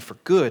plan for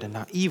good and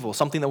not evil,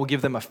 something that will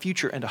give them a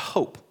future and a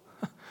hope.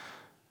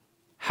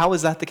 How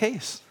is that the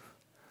case?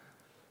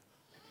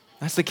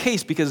 That's the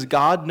case because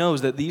God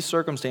knows that these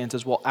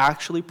circumstances will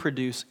actually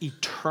produce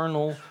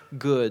eternal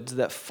goods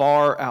that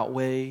far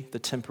outweigh the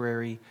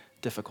temporary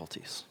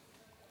difficulties.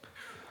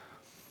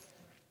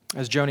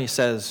 As Joni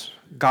says,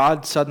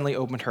 God suddenly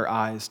opened her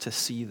eyes to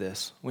see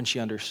this when she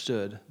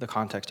understood the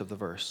context of the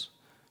verse.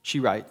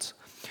 She writes,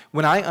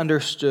 "When I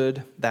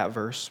understood that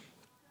verse,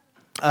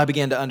 I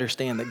began to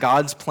understand that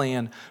God's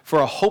plan for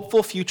a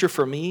hopeful future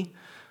for me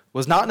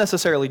was not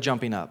necessarily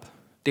jumping up,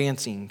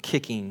 dancing,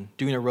 kicking,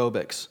 doing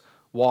aerobics,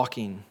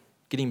 walking,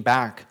 getting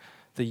back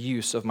the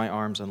use of my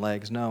arms and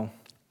legs. No.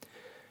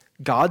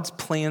 God's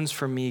plans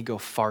for me go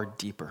far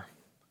deeper,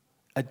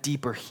 a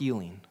deeper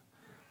healing,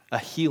 a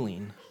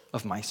healing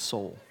of my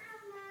soul.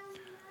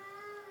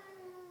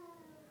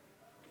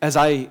 As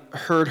I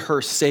heard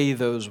her say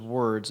those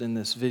words in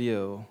this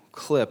video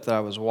clip that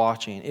I was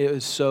watching, it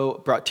was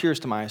brought tears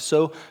to my eyes,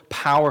 so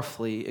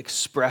powerfully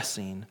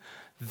expressing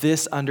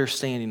this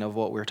understanding of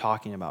what we're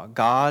talking about.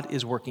 God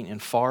is working in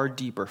far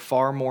deeper,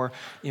 far more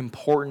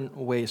important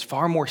ways,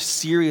 far more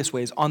serious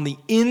ways on the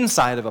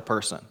inside of a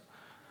person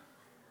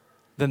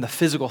than the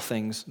physical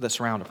things that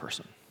surround a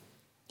person.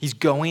 He's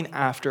going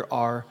after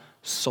our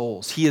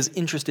souls. He is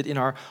interested in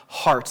our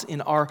hearts, in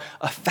our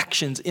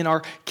affections, in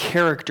our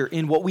character,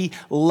 in what we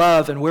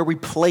love and where we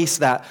place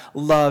that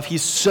love.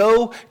 He's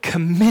so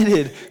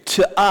committed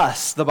to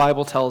us, the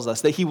Bible tells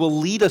us, that he will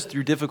lead us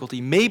through difficulty,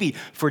 maybe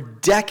for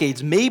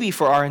decades, maybe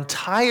for our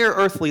entire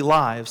earthly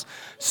lives,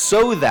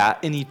 so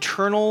that an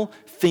eternal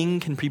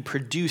thing can be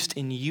produced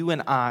in you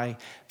and I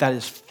that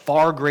is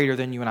far greater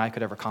than you and I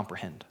could ever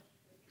comprehend.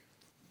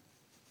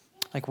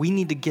 Like, we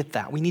need to get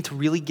that. We need to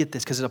really get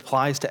this because it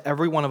applies to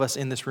every one of us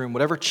in this room,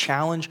 whatever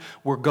challenge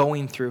we're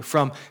going through,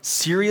 from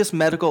serious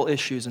medical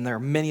issues, and there are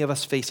many of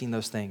us facing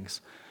those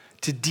things,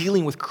 to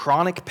dealing with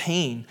chronic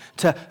pain,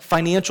 to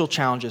financial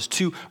challenges,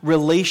 to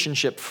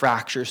relationship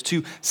fractures,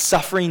 to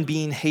suffering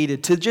being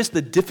hated, to just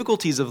the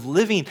difficulties of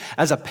living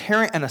as a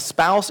parent and a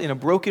spouse in a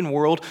broken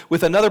world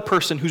with another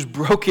person who's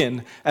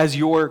broken as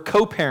your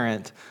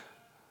co-parent.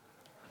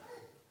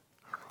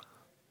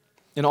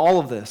 In all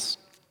of this,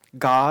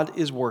 God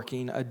is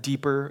working a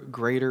deeper,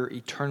 greater,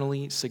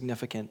 eternally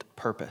significant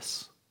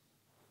purpose.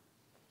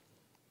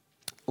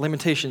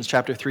 Lamentations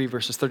chapter 3,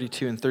 verses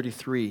 32 and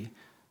 33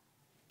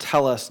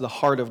 tell us the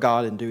heart of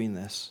God in doing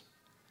this.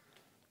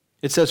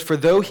 It says, "For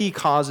though he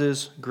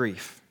causes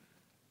grief,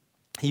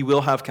 he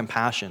will have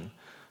compassion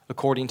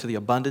according to the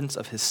abundance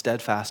of his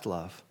steadfast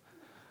love.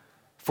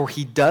 For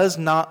he does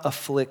not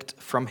afflict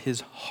from his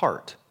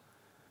heart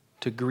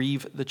to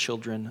grieve the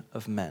children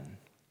of men."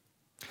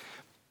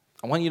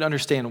 I want you to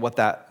understand what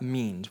that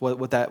means,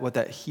 what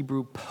that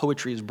Hebrew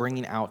poetry is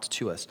bringing out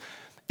to us.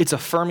 It's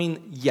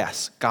affirming,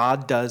 yes,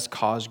 God does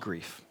cause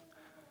grief.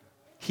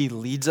 He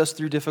leads us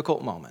through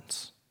difficult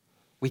moments.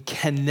 We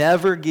can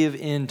never give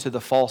in to the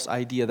false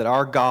idea that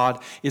our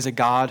God is a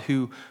God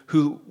who,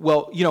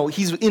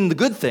 he's in the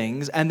good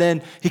things, and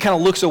then he kind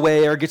of looks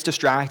away or gets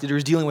distracted or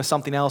is dealing with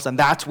something else, and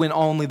that's when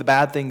only the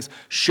bad things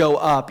show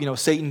up.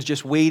 Satan's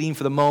just waiting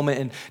for the moment,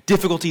 and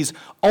difficulties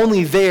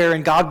only there,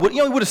 and God would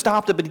have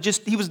stopped it, but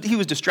he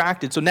was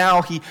distracted. So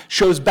now he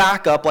shows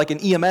back up like an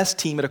EMS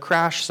team at a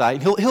crash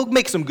site, and he'll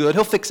make some good,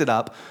 he'll fix it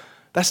up.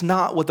 That's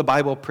not what the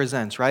Bible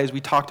presents, right? As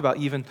we talked about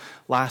even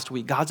last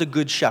week, God's a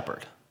good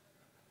shepherd.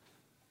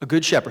 A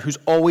good shepherd who's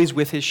always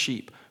with his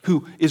sheep,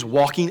 who is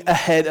walking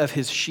ahead of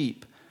his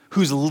sheep,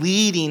 who's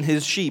leading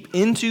his sheep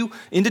into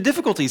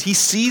difficulties. He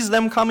sees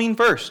them coming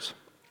first.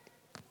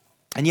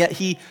 And yet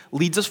he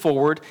leads us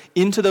forward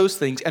into those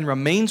things and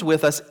remains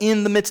with us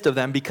in the midst of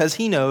them because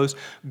he knows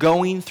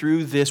going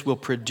through this will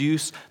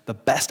produce the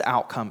best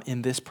outcome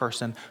in this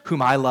person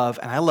whom I love,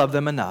 and I love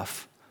them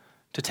enough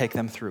to take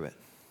them through it.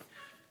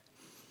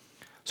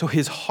 So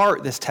his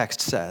heart, this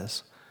text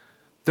says,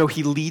 though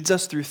he leads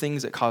us through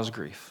things that cause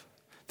grief,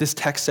 this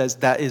text says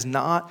that is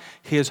not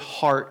his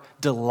heart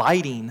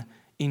delighting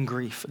in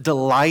grief,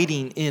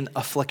 delighting in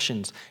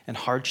afflictions and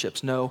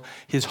hardships. No,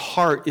 his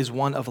heart is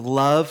one of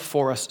love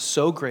for us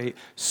so great,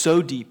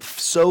 so deep,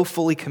 so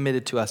fully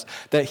committed to us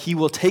that he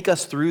will take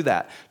us through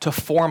that to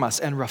form us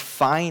and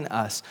refine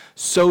us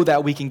so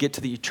that we can get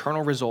to the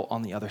eternal result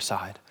on the other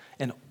side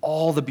and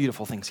all the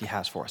beautiful things he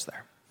has for us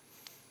there.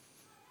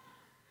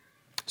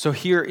 So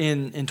here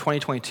in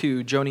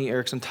 2022, Joni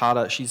Eareckson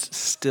Tada, she's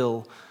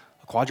still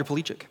a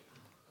quadriplegic.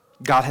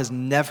 God has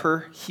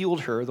never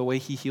healed her the way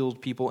he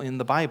healed people in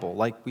the Bible,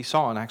 like we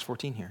saw in Acts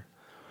 14 here.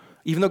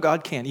 Even though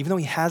God can, even though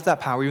he has that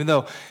power, even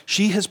though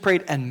she has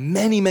prayed and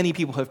many, many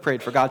people have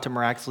prayed for God to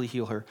miraculously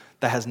heal her,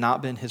 that has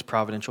not been his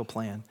providential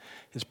plan.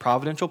 His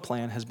providential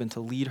plan has been to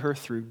lead her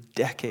through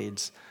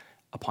decades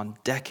upon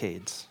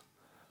decades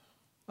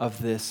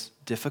of this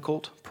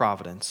difficult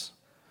providence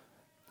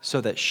so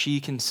that she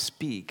can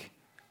speak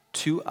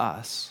to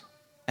us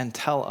and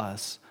tell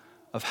us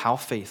of how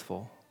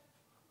faithful,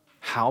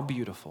 how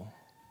beautiful,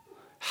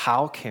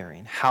 how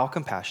caring, how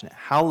compassionate,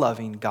 how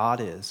loving God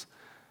is,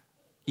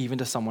 even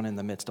to someone in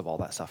the midst of all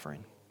that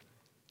suffering.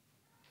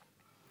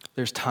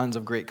 There's tons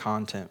of great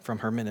content from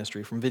her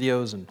ministry, from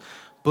videos and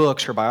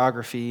books, her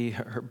biography,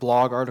 her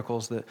blog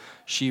articles that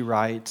she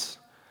writes.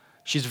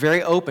 She's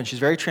very open, she's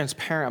very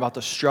transparent about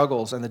the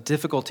struggles and the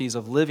difficulties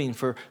of living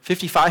for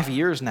 55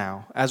 years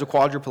now as a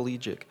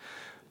quadriplegic,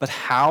 but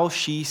how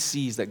she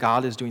sees that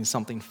God is doing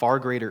something far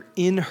greater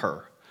in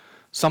her,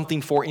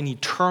 something for an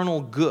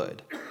eternal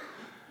good.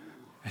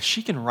 And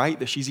she can write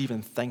that she's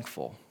even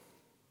thankful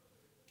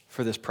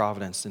for this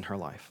providence in her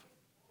life.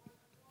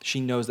 She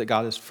knows that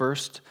God is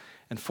first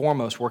and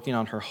foremost working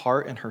on her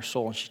heart and her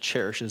soul, and she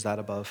cherishes that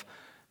above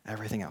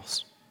everything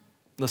else.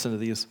 Listen to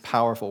these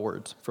powerful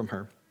words from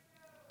her.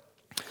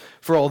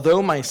 For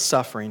although my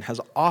suffering has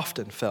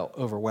often felt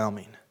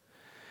overwhelming,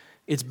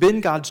 it's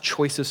been God's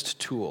choicest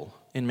tool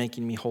in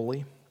making me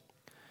holy.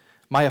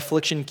 My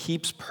affliction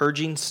keeps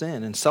purging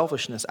sin and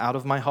selfishness out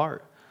of my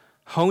heart,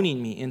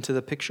 honing me into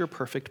the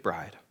picture-perfect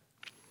bride.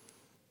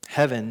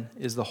 Heaven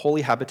is the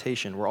holy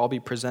habitation where I'll be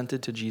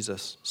presented to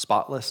Jesus,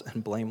 spotless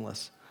and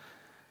blameless.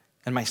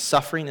 And my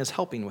suffering is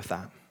helping with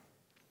that.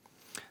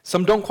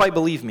 Some don't quite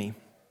believe me.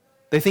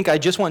 They think I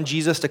just want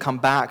Jesus to come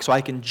back so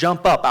I can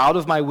jump up out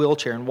of my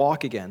wheelchair and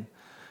walk again.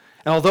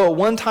 And although at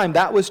one time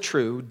that was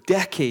true,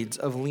 decades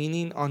of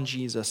leaning on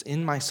Jesus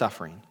in my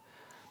suffering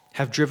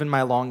have driven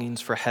my longings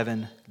for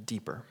heaven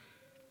deeper.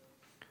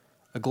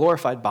 A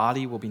glorified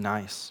body will be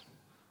nice,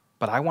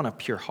 but I want a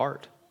pure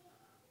heart.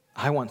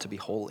 I want to be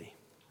holy.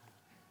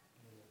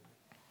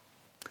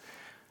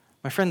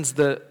 My friends,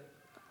 the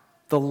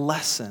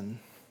lesson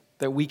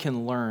that we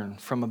can learn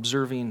from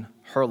observing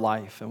her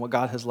life and what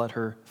God has led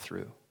her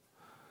through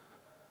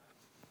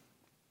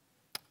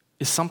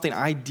is something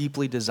I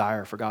deeply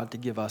desire for God to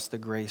give us the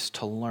grace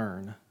to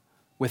learn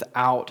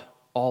without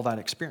all that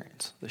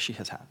experience that she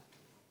has had.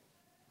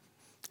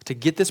 To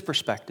get this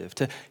perspective,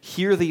 to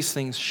hear these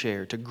things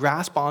shared, to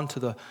grasp onto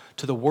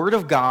the Word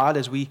of God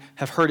as we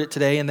have heard it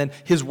today, and then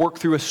His work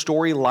through a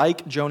story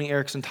like Joni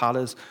Eareckson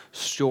Tada's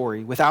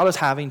story, without us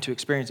having to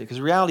experience it. Because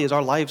the reality is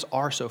our lives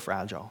are so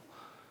fragile,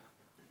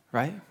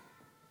 right?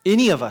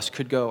 Any of us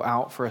could go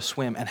out for a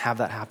swim and have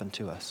that happen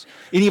to us.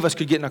 Any of us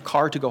could get in a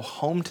car to go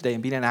home today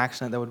and be in an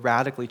accident that would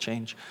radically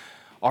change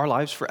our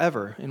lives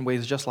forever in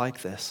ways just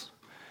like this.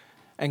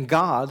 And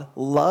God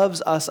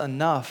loves us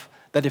enough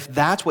that if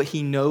that's what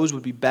He knows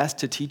would be best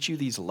to teach you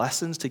these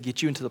lessons, to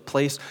get you into the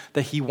place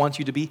that He wants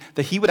you to be,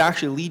 that He would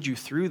actually lead you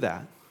through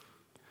that.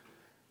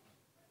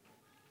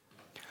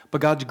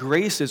 But God's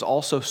grace is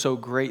also so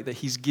great that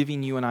He's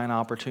giving you and I an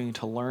opportunity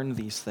to learn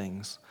these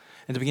things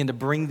and to begin to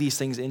bring these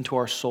things into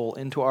our soul,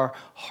 into our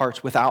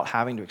hearts, without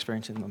having to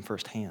experience them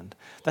firsthand.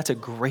 That's a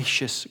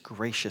gracious,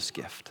 gracious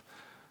gift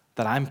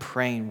that I'm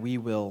praying we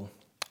will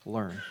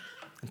learn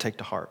and take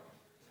to heart.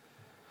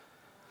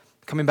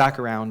 Coming back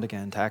around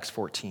again to Acts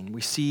 14,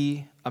 we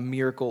see a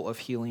miracle of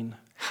healing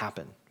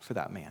happen for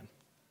that man.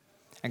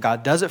 And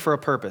God does it for a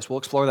purpose. We'll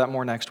explore that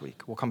more next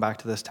week. We'll come back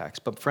to this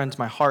text. But friends,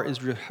 my heart is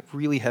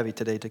really heavy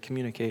today to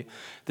communicate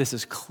this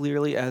as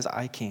clearly as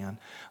I can.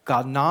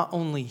 God not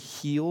only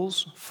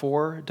heals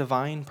for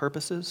divine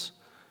purposes,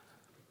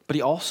 but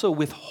He also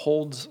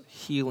withholds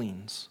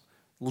healings,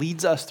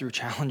 leads us through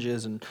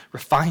challenges, and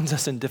refines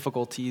us in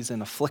difficulties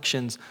and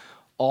afflictions,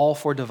 all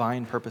for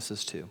divine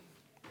purposes too.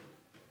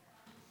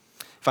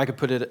 If I could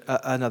put it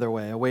another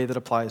way, a way that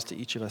applies to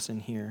each of us in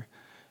here,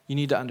 you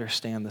need to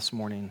understand this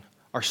morning,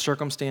 our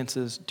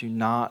circumstances do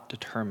not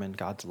determine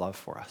God's love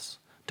for us.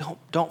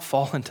 Don't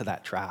fall into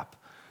that trap.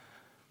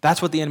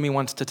 That's what the enemy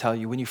wants to tell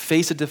you. When you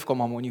face a difficult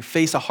moment, when you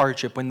face a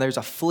hardship, when there's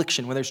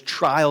affliction, when there's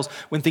trials,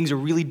 when things are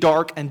really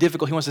dark and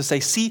difficult, he wants to say,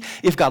 see,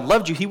 if God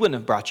loved you, He wouldn't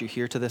have brought you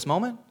here to this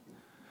moment.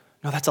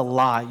 No, that's a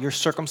lie. Your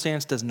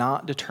circumstance does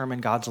not determine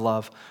God's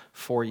love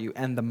for you.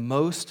 And the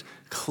most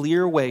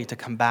clear way to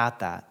combat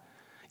that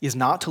is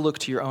not to look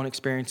to your own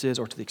experiences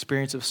or to the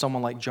experience of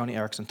someone like Joni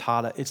Eareckson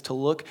Tada. It's to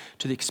look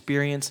to the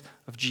experience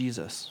of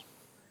Jesus.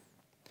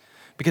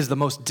 Because the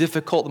most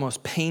difficult, the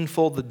most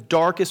painful, the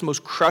darkest,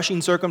 most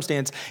crushing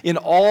circumstance in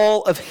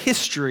all of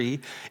history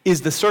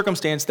is the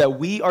circumstance that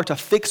we are to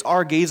fix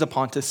our gaze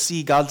upon to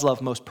see God's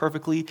love most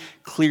perfectly,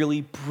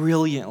 clearly,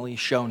 brilliantly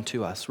shown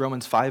to us.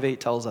 Romans 5:8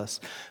 tells us,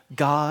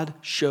 God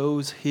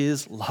shows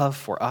His love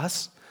for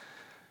us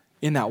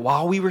in that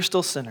while we were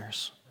still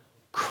sinners,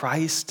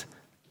 Christ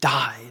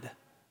died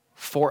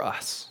for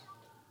us.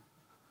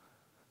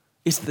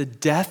 It's the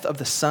death of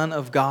the Son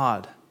of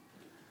God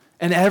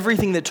and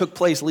everything that took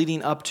place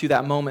leading up to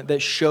that moment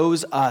that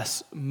shows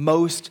us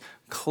most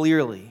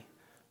clearly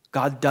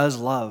God does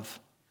love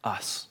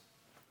us.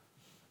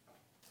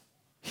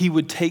 He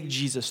would take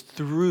Jesus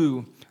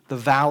through the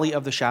valley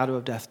of the shadow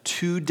of death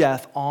to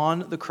death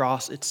on the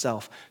cross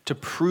itself to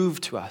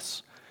prove to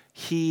us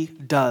He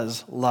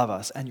does love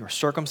us, and your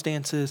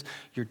circumstances,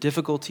 your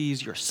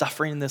difficulties, your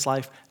suffering in this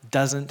life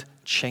doesn't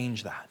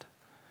change that.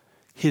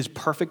 His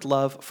perfect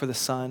love for the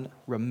Son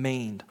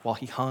remained while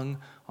He hung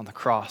on the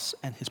cross,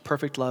 and His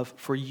perfect love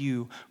for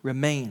you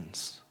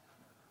remains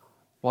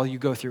while you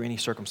go through any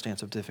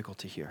circumstance of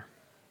difficulty here.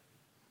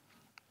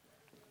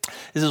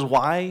 This is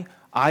why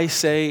I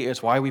say,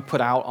 it's why we put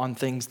out on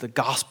things, the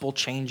gospel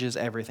changes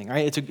everything,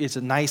 right? It's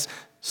a nice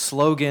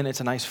slogan,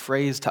 it's a nice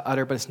phrase to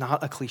utter, but it's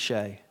not a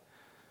cliche.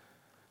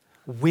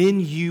 When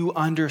you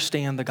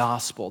understand the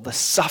gospel, the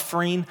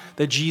suffering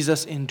that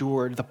Jesus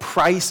endured, the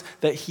price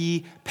that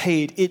He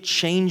paid, it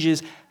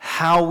changes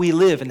how we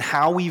live and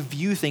how we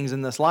view things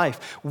in this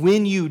life.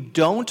 When you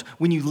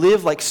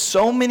live like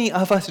so many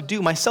of us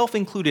do, myself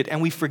included,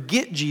 and we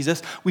forget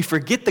Jesus, we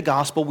forget the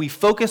gospel, we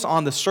focus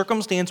on the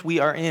circumstance we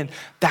are in,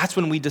 that's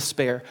when we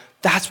despair.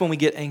 That's when we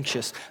get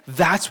anxious.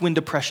 That's when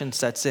depression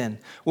sets in.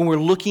 When we're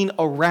looking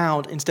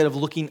around instead of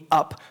looking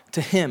up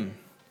to Him.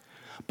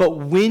 But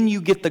when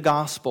you get the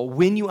gospel,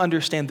 when you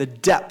understand the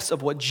depths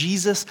of what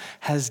Jesus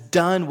has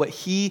done, what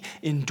he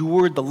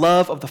endured, the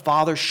love of the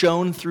Father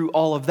shown through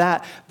all of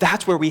that,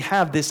 that's where we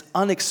have this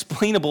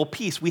unexplainable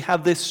peace. We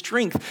have this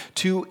strength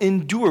to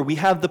endure. We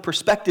have the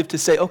perspective to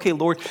say, okay,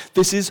 Lord,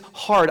 this is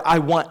hard. I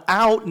want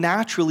out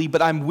naturally,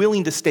 but I'm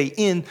willing to stay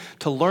in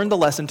to learn the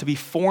lesson, to be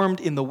formed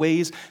in the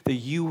ways that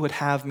you would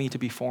have me to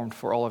be formed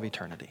for all of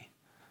eternity.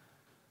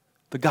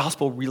 The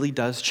gospel really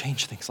does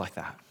change things like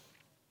that.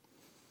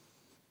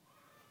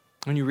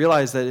 When you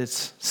realize that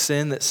it's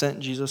sin that sent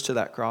Jesus to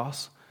that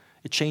cross,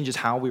 it changes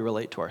how we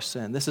relate to our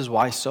sin. This is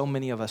why so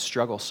many of us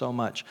struggle so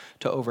much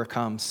to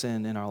overcome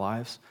sin in our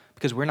lives,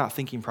 because we're not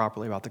thinking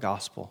properly about the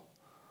gospel.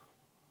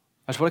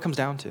 That's what it comes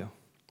down to.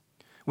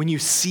 When you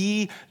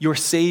see your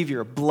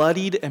Savior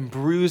bloodied and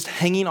bruised,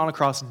 hanging on a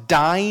cross,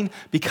 dying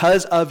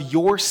because of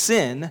your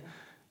sin,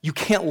 you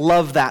can't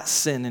love that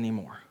sin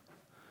anymore.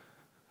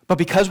 But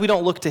because we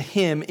don't look to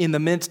him in the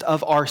midst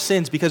of our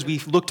sins, because we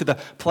look to the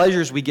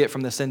pleasures we get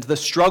from the sins, the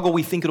struggle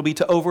we think it'll be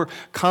to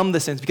overcome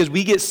the sins, because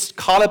we get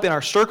caught up in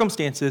our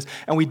circumstances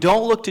and we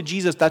don't look to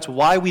Jesus, that's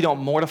why we don't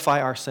mortify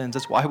our sins.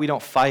 That's why we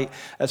don't fight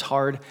as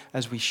hard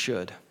as we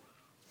should.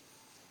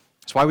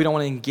 That's why we don't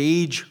want to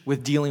engage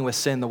with dealing with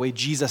sin the way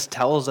Jesus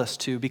tells us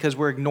to, because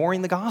we're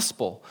ignoring the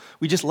gospel.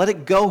 We just let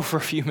it go for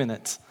a few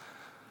minutes.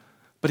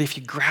 But if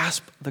you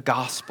grasp the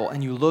gospel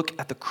and you look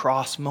at the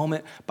cross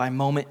moment by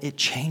moment, it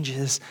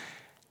changes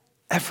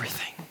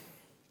everything.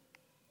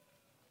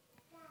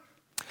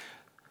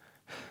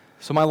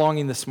 So my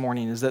longing this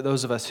morning is that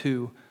those of us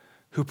who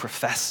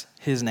profess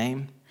his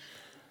name,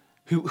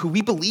 who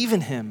we believe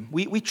in him,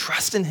 we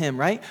trust in him,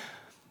 right?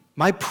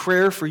 My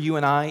prayer for you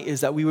and I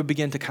is that we would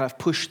begin to kind of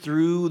push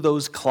through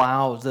those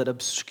clouds that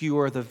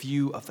obscure the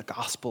view of the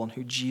gospel and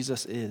who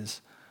Jesus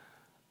is.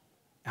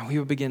 And we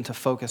would begin to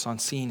focus on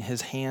seeing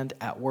his hand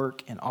at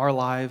work in our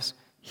lives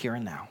here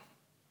and now.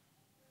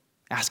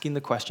 Asking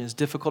the question, as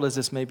difficult as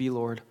this may be,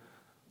 Lord,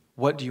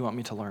 what do you want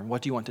me to learn?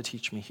 What do you want to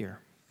teach me here?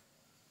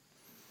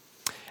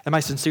 And my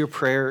sincere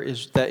prayer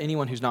is that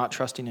anyone who's not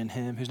trusting in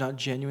him, who's not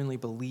genuinely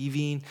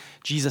believing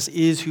Jesus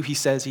is who he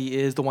says he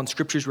is, the one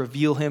scriptures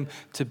reveal him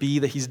to be,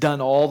 that he's done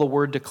all the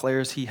word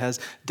declares he has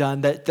done,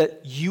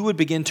 that you would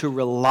begin to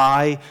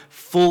rely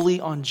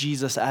fully on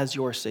Jesus as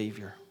your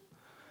Savior.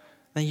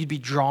 Then you'd be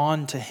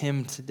drawn to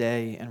him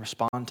today and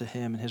respond to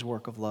him and his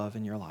work of love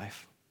in your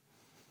life.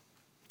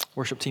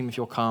 Worship team, if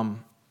you'll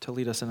come to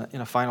lead us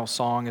in a final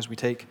song as we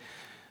take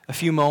a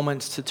few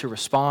moments to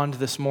respond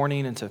this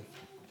morning and to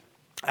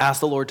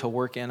ask the Lord to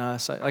work in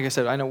us. Like I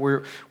said, I know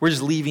we're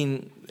just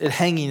leaving it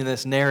hanging in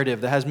this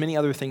narrative that has many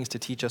other things to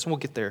teach us, and we'll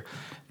get there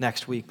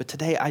next week. But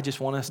today, I just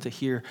want us to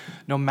hear,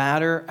 no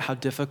matter how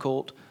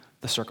difficult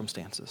the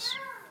circumstances,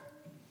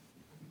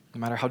 no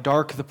matter how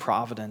dark the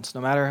providence,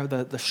 no matter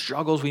the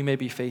struggles we may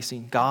be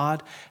facing,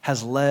 God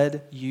has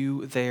led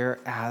you there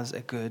as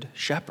a good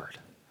shepherd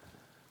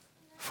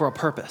for a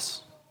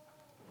purpose.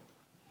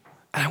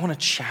 And I want to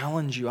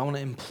challenge you, I want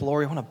to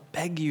implore you, I want to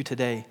beg you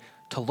today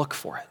to look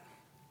for it.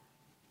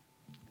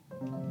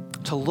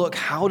 To look,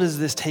 how does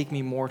this take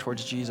me more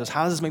towards Jesus?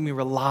 How does this make me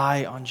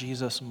rely on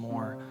Jesus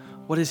more?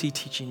 What is he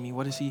teaching me?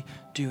 What is he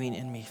doing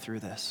in me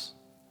through this?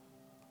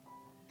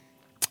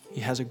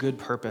 He has a good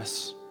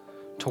purpose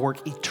to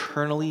work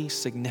eternally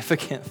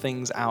significant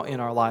things out in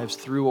our lives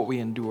through what we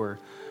endure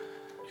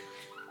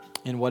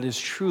in what is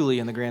truly,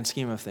 in the grand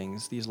scheme of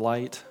things, these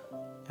light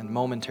and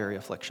momentary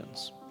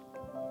afflictions.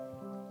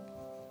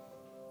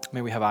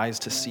 May we have eyes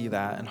to see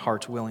that and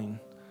hearts willing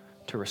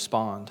to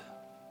respond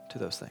to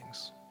those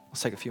things.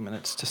 Let's take a few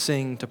minutes to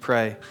sing, to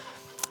pray.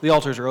 The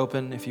altars are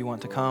open if you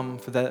want to come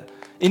for that,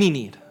 any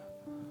need.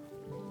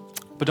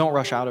 But don't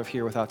rush out of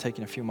here without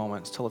taking a few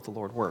moments to let the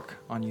Lord work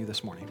on you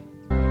this morning.